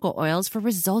botanical oils for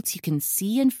results you can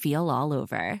see and feel all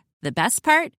over. The best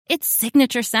part? Its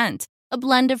signature scent. A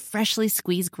blend of freshly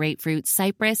squeezed grapefruit,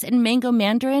 cypress, and mango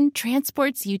mandarin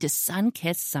transports you to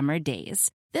sun-kissed summer days.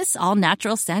 This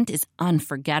all-natural scent is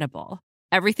unforgettable.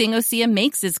 Everything Osea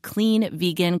makes is clean,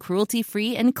 vegan,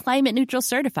 cruelty-free, and climate-neutral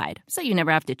certified, so you never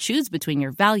have to choose between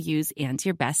your values and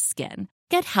your best skin.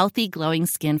 Get healthy, glowing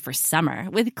skin for summer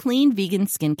with clean, vegan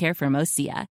skincare from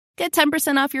Osea. Get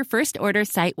 10% off your first order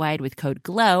site-wide with code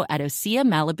GLOW at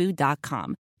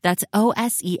OseaMalibu.com. That's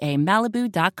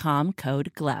OSEAMalibu.com,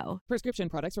 code GLOW. Prescription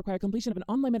products require completion of an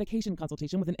online medication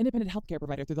consultation with an independent healthcare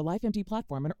provider through the LifeMD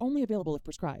platform and are only available if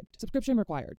prescribed. Subscription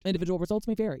required. Individual results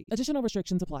may vary. Additional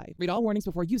restrictions apply. Read all warnings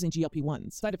before using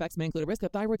GLP-1s. Side effects may include a risk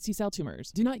of thyroid C-cell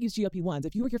tumors. Do not use GLP-1s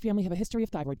if you or your family have a history of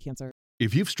thyroid cancer.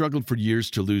 If you've struggled for years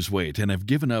to lose weight and have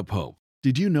given up hope,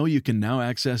 did you know you can now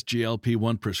access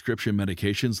GLP-1 prescription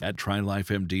medications at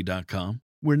TryLifeMD.com?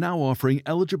 We're now offering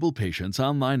eligible patients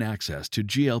online access to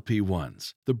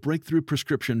GLP-1s, the breakthrough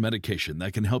prescription medication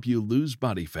that can help you lose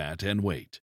body fat and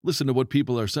weight. Listen to what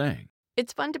people are saying.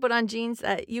 It's fun to put on jeans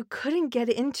that you couldn't get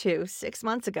into 6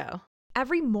 months ago.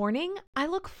 Every morning, I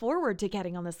look forward to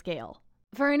getting on the scale.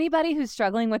 For anybody who's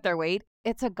struggling with their weight,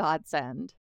 it's a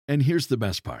godsend. And here's the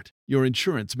best part. Your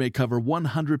insurance may cover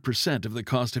 100% of the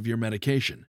cost of your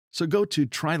medication. So go to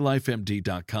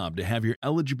TryLifeMD.com to have your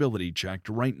eligibility checked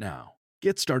right now.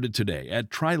 Get started today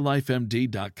at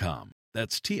TryLifeMD.com.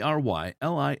 That's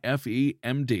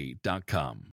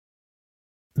TryLifeMD.com.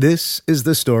 This is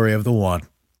the story of the one.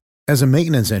 As a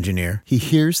maintenance engineer, he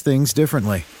hears things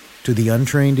differently. To the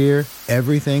untrained ear,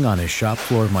 everything on his shop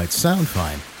floor might sound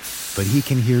fine, but he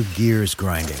can hear gears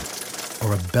grinding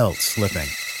or a belt slipping.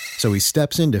 So he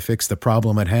steps in to fix the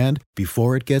problem at hand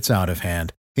before it gets out of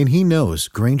hand. And he knows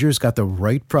Grainger's got the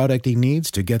right product he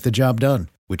needs to get the job done,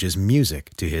 which is music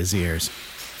to his ears.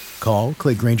 Call,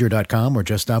 click Grainger.com, or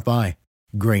just stop by.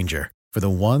 Grainger, for the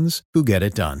ones who get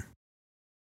it done.